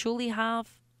Bachmann. I truly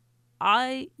have.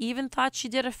 I even thought she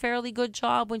did a fairly good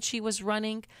job when she was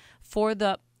running for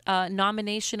the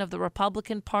nomination of the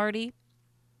Republican Party.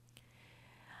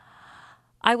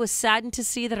 I was saddened to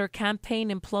see that her campaign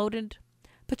imploded.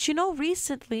 But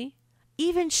recently,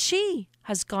 even she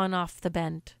has gone off the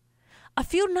bend. A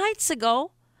few nights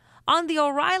ago, on the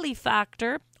O'Reilly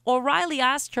Factor, O'Reilly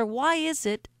asked her, why is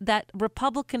it that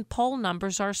Republican poll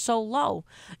numbers are so low?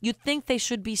 You'd think they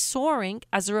should be soaring,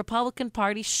 as the Republican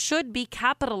Party should be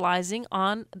capitalizing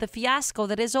on the fiasco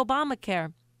that is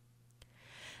Obamacare.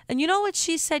 And you know what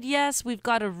she said? Yes, we've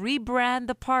got to rebrand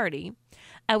the party,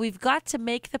 and we've got to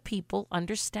make the people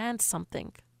understand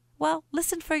something. Well,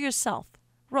 listen for yourself.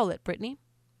 Roll it, Brittany.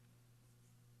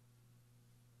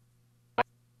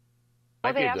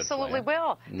 Oh, they absolutely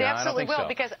will. They absolutely will,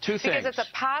 because it's a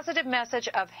positive message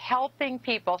of helping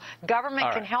people.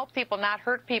 Government can help people, not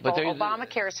hurt people.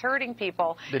 Obamacare is hurting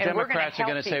people, and we're going to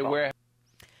help people.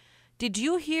 Did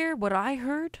you hear what I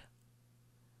heard?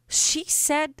 She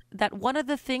said that one of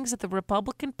the things that the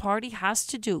Republican Party has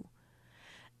to do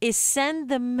is send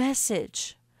the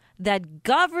message that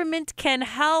government can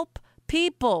help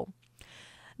people.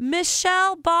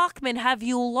 Michelle Bachmann, have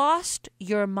you lost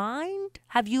your mind?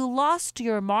 Have you lost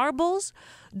your marbles?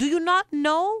 Do you not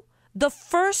know the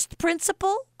first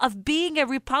principle of being a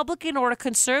Republican or a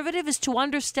conservative is to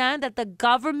understand that the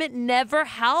government never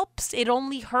helps, it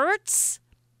only hurts?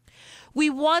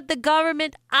 We want the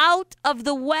government out of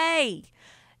the way.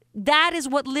 That is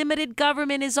what limited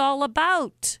government is all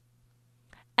about.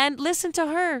 And listen to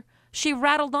her. She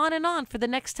rattled on and on for the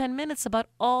next 10 minutes about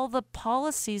all the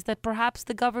policies that perhaps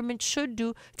the government should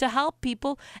do to help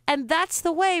people. And that's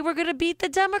the way we're going to beat the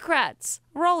Democrats.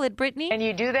 Roll it, Brittany. And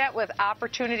you do that with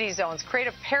opportunity zones. Create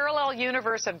a parallel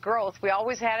universe of growth. We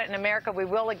always had it in America. We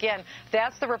will again.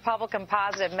 That's the Republican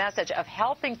positive message of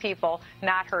helping people,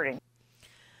 not hurting.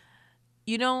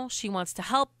 She wants to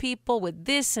help people with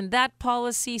this and that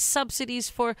policy, subsidies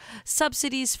for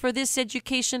this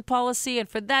education policy and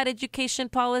for that education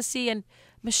policy. And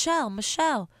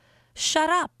Michelle, shut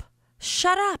up.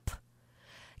 Shut up.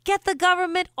 Get the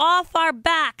government off our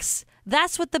backs.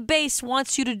 That's what the base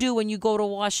wants you to do when you go to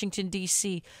Washington,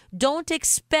 D.C. Don't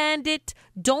expand it.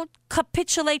 Don't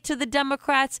capitulate to the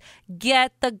Democrats.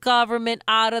 Get the government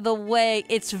out of the way.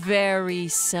 It's very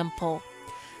simple.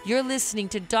 You're listening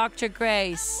to Dr.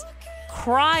 Grace,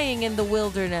 crying in the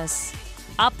wilderness,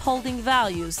 upholding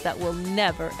values that will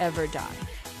never, ever die.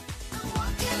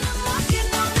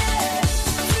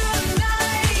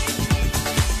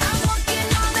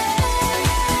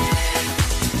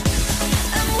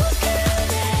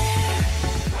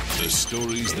 The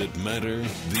stories that matter,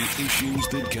 the issues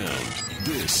that count.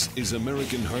 This is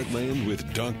American Heartland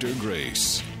with Dr.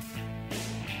 Grace.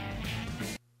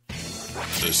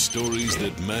 The stories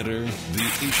that matter, the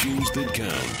issues that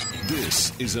count.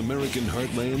 This is American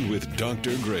Heartland with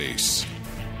Dr. Grace.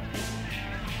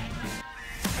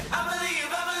 I believe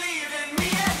in me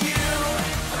and you.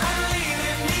 I believe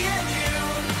in me and you.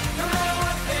 No matter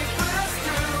what they put us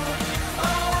through,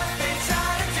 or what they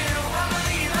try to do. I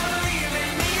believe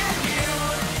in me and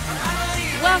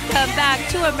you. Welcome back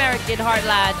to American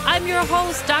Heartland. I'm your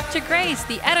host, Dr. Grace,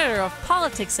 the editor of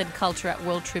Politics and Culture at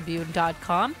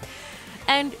WorldTribune.com.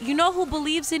 And you know who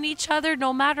believes in each other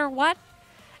no matter what?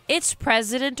 It's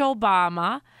President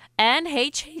Obama and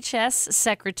HHS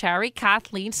Secretary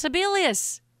Kathleen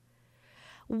Sebelius.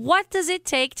 What does it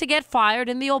take to get fired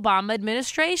in the Obama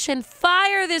administration?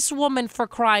 Fire this woman, for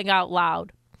crying out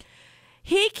loud.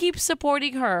 He keeps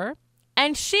supporting her,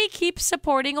 and she keeps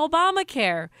supporting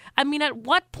Obamacare. I mean, at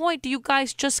what point do you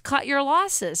guys just cut your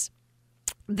losses?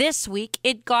 This week,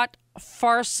 it got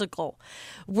farcical.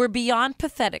 We're beyond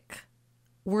pathetic.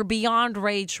 We're beyond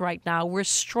rage right now. We're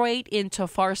straight into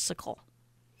farcical.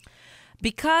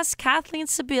 Because Kathleen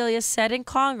Sebelius said in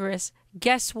Congress,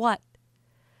 guess what?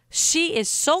 She is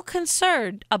so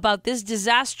concerned about this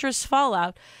disastrous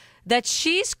fallout that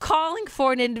she's calling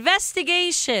for an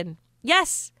investigation.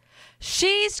 Yes,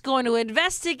 she's going to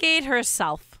investigate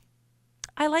herself.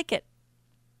 I like it.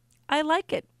 I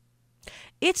like it.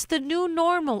 It's the new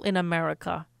normal in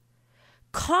America.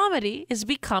 Comedy is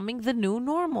becoming the new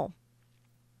normal.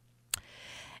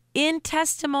 In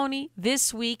testimony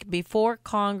this week before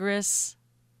Congress,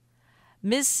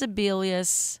 Ms.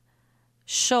 Sebelius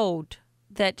showed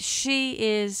that she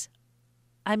is,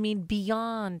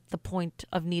 beyond the point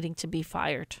of needing to be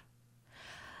fired.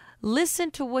 Listen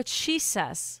to what she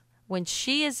says when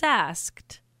she is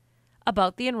asked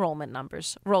about the enrollment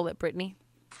numbers. Roll it, Brittany.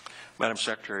 Madam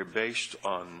Secretary, based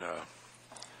on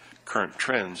current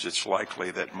trends, it's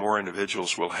likely that more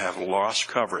individuals will have lost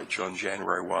coverage on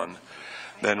January 1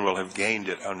 than will have gained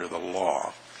it under the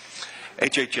law.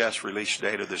 HHS released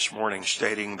data this morning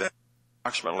stating that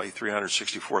approximately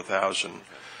 364,000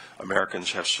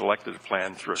 Americans have selected a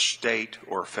plan through a state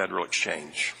or federal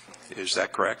exchange. Is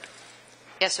that correct?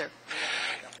 Yes, sir.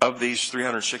 Of these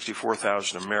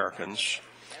 364,000 Americans,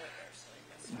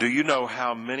 do you know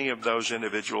how many of those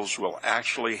individuals will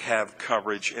actually have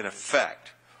coverage in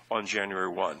effect on January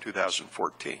 1,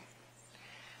 2014?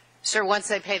 Sir, once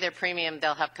they pay their premium,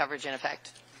 they'll have coverage in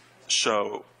effect.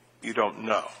 So you don't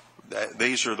know.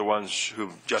 These are the ones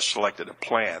who've just selected a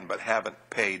plan but haven't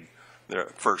paid their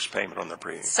first payment on their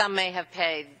premium. Some may have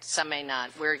paid, some may not.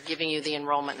 We're giving you the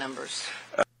enrollment numbers.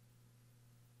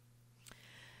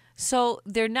 So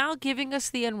they're now giving us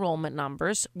the enrollment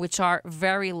numbers, which are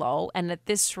very low. And at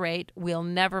this rate, we'll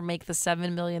never make the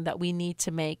 $7 million that we need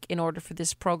to make in order for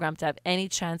this program to have any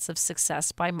chance of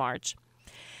success by March.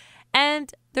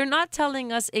 And they're not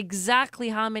telling us exactly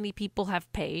how many people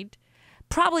have paid,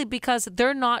 probably because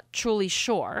they're not truly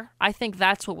sure. I think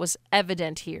that's what was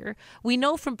evident here. We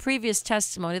know from previous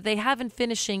testimony they haven't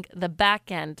finishing the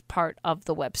back end part of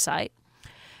the website.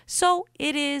 So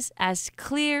it is as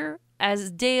clear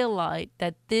as daylight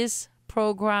that this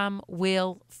program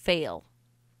will fail.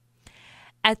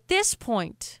 At this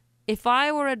point, if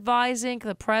I were advising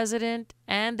the president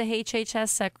and the HHS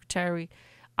secretary,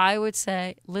 I would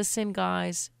say, listen,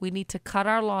 guys, we need to cut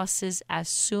our losses as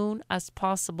soon as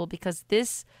possible because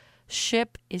this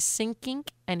ship is sinking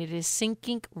and it is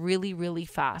sinking really, really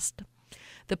fast.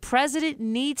 The president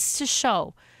needs to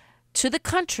show to the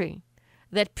country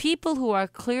that people who are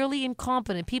clearly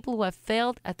incompetent, people who have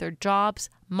failed at their jobs,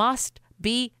 must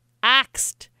be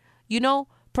axed. You know,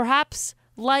 perhaps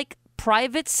like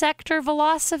private sector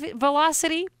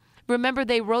velocity. Remember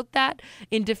they wrote that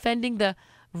in defending the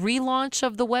relaunch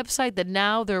of the website, that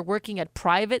now they're working at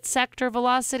private sector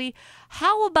velocity.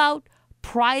 How about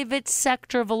private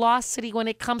sector velocity when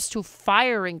it comes to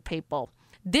firing people?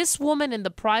 This woman in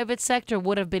the private sector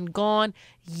would have been gone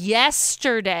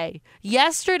yesterday.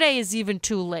 Yesterday is even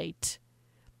too late.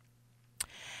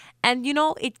 And, you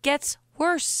know, it gets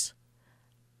worse.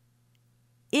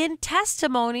 In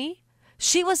testimony,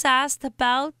 she was asked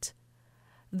about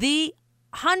the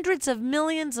hundreds of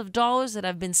millions of dollars that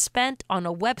have been spent on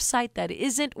a website that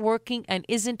isn't working and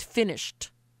isn't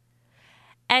finished.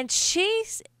 And she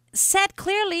said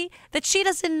clearly that she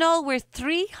doesn't know where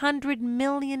 $300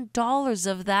 million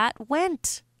of that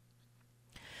went.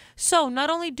 So not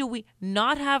only do we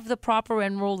not have the proper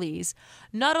enrollees,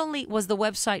 not only was the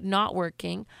website not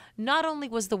working, not only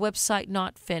was the website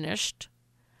not finished,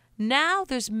 now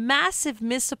there's massive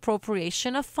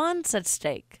misappropriation of funds at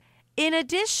stake. In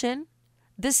addition,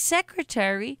 the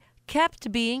secretary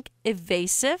kept being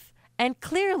evasive and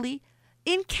clearly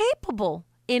incapable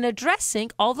in addressing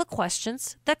all the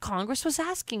questions that Congress was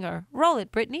asking her. Roll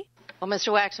it, Brittany. Well,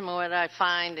 Mr. Waxman, what I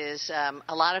find is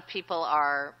a lot of people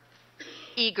are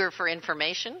eager for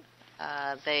information.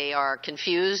 They are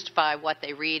confused by what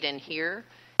they read and hear.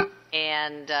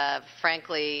 And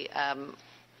frankly,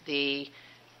 the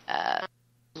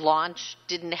launch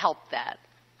didn't help that.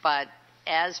 But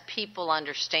as people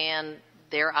understand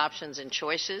their options and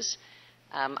choices,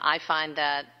 I find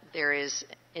that there is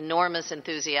enormous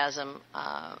enthusiasm,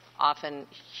 often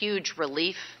huge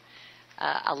relief.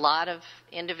 A lot of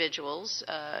individuals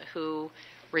who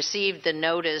received the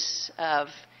notice of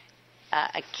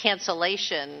a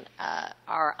cancellation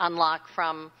are unlocked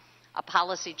from a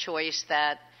policy choice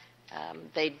that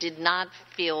they did not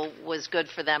feel was good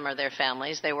for them or their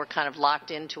families. They were kind of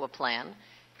locked into a plan.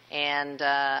 And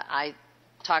I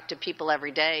talk to people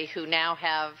every day who now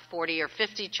have 40 or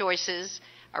 50 choices,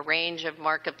 a range of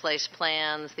marketplace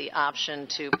plans, the option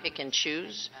to pick and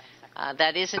choose.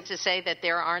 That isn't to say that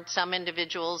there aren't some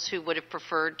individuals who would have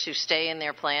preferred to stay in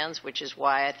their plans, which is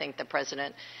why I think the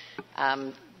president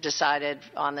decided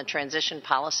on the transition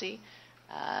policy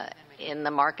in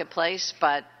the marketplace.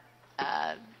 But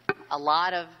a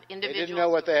lot of individuals didn't know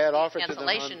what they had offered to them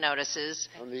cancellation notices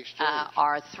on the exchange.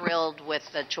 Are thrilled with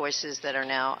the choices that are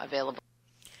now available.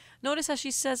 Notice how she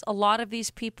says a lot of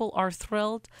these people are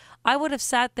thrilled. I would have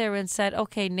sat there and said,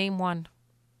 okay, name one.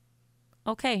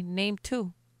 Okay, name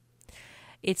two.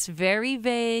 It's very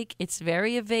vague. It's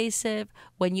very evasive.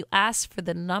 When you ask for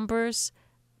the numbers,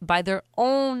 by their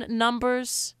own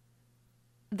numbers,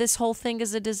 this whole thing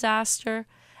is a disaster.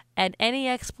 And any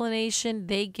explanation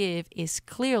they give is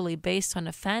clearly based on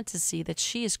a fantasy that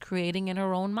she is creating in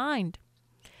her own mind.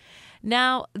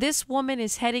 Now, this woman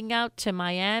is heading out to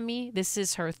Miami. This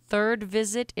is her third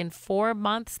visit in 4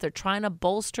 months. They're trying to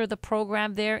bolster the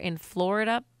program there in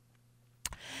Florida.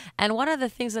 And one of the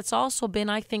things that's also been,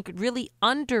 I think, really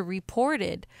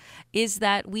underreported is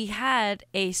that we had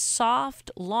a soft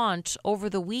launch over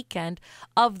the weekend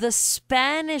of the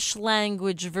Spanish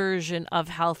language version of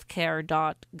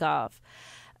healthcare.gov.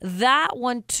 That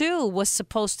one, too, was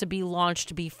supposed to be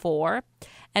launched before.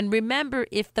 And remember,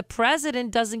 if the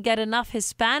president doesn't get enough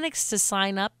Hispanics to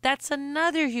sign up, that's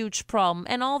another huge problem.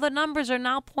 And all the numbers are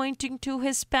now pointing to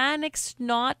Hispanics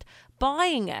not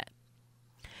buying it.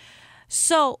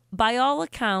 So, by all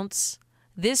accounts,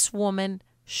 this woman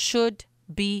should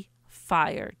be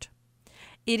fired.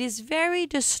 It is very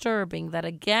disturbing that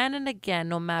again and again,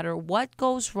 no matter what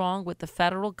goes wrong with the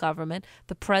federal government,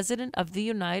 the President of the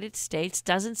United States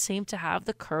doesn't seem to have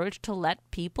the courage to let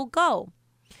people go.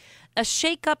 A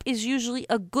shakeup is usually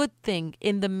a good thing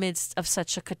in the midst of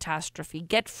such a catastrophe.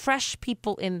 Get fresh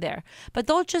people in there, but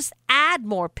don't just add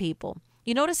more people.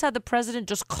 You notice how the president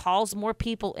just calls more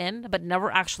people in, but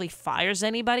never actually fires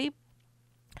anybody?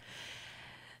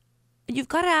 You've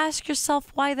got to ask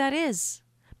yourself why that is.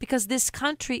 Because this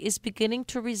country is beginning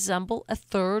to resemble a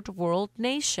third world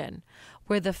nation,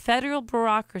 where the federal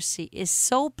bureaucracy is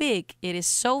so big, it is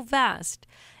so vast,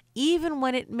 even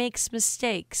when it makes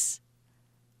mistakes,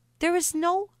 there is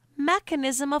no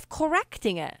mechanism of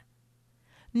correcting it.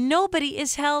 Nobody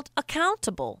is held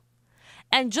accountable.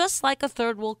 And just like a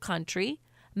third world country,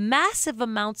 massive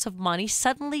amounts of money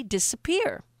suddenly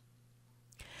disappear.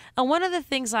 And one of the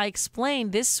things I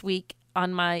explained this week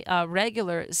on my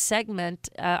regular segment,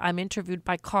 I'm interviewed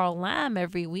by Carl Lamb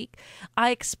every week, I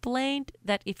explained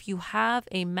that if you have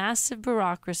a massive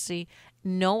bureaucracy,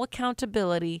 no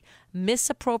accountability,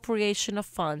 misappropriation of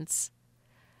funds,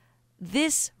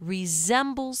 this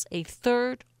resembles a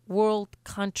third world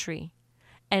country.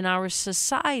 And our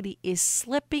society is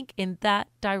slipping in that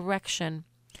direction.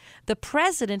 The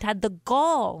president had the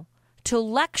gall to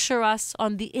lecture us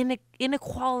on the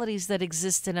inequalities that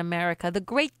exist in America, the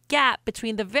great gap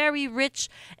between the very rich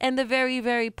and the very,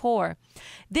 very poor.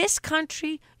 This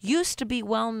country used to be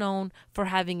well known for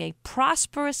having a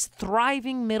prosperous,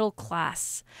 thriving middle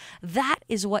class. That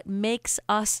is what makes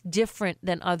us different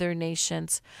than other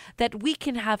nations, that we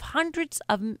can have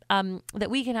that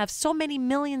we can have so many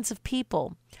millions of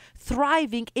people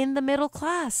thriving in the middle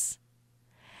class.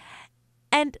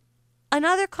 And in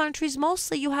other countries,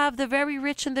 mostly you have the very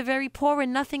rich and the very poor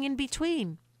and nothing in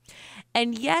between.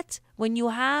 And yet, when you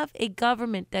have a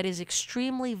government that is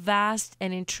extremely vast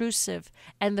and intrusive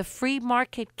and the free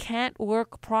market can't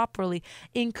work properly,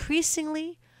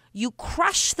 increasingly you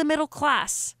crush the middle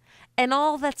class and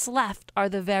all that's left are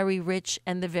the very rich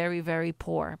and the very, very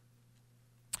poor.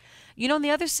 You know, in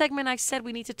the other segment I said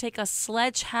we need to take a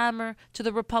sledgehammer to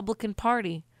the Republican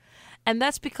Party. And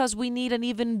that's because we need an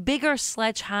even bigger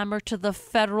sledgehammer to the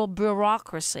federal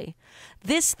bureaucracy.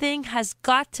 This thing has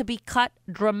got to be cut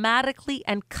dramatically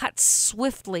and cut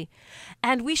swiftly.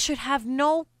 And we should have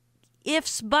no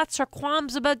ifs, buts, or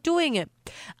qualms about doing it.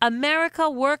 America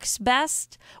works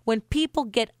best when people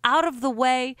get out of the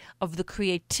way of the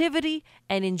creativity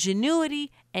and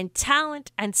ingenuity and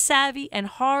talent and savvy and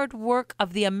hard work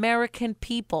of the American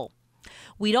people.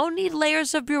 We don't need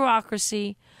layers of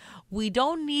bureaucracy. We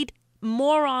don't need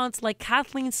morons like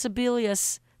Kathleen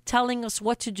Sebelius telling us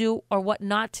what to do or what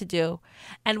not to do.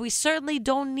 And we certainly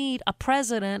don't need a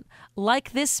president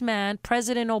like this man,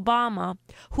 President Obama,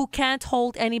 who can't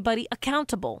hold anybody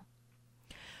accountable.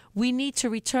 We need to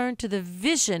return to the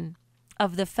vision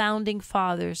of the founding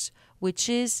fathers, which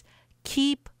is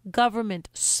keep government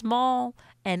small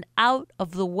and out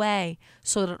of the way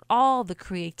so that all the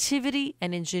creativity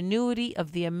and ingenuity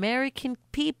of the American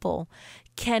people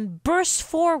can burst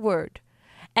forward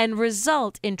and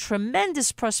result in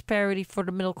tremendous prosperity for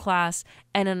the middle class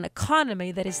and an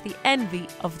economy that is the envy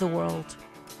of the world.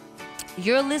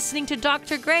 You're listening to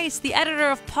Dr. Grace, the editor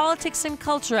of Politics and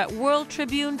Culture at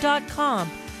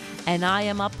worldtribune.com, and I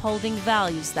am upholding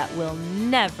values that will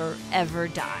never, ever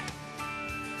die.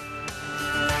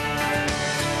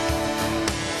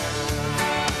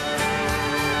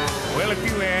 Well, if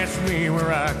you ask me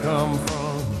where I come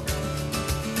from,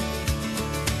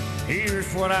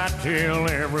 here's what I tell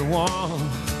everyone.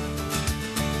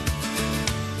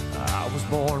 I was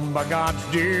born by God's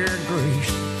dear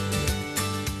grace.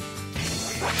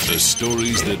 The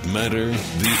stories that matter,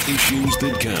 the issues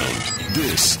that count.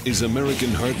 This is American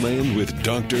Heartland with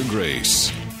Dr.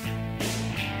 Grace.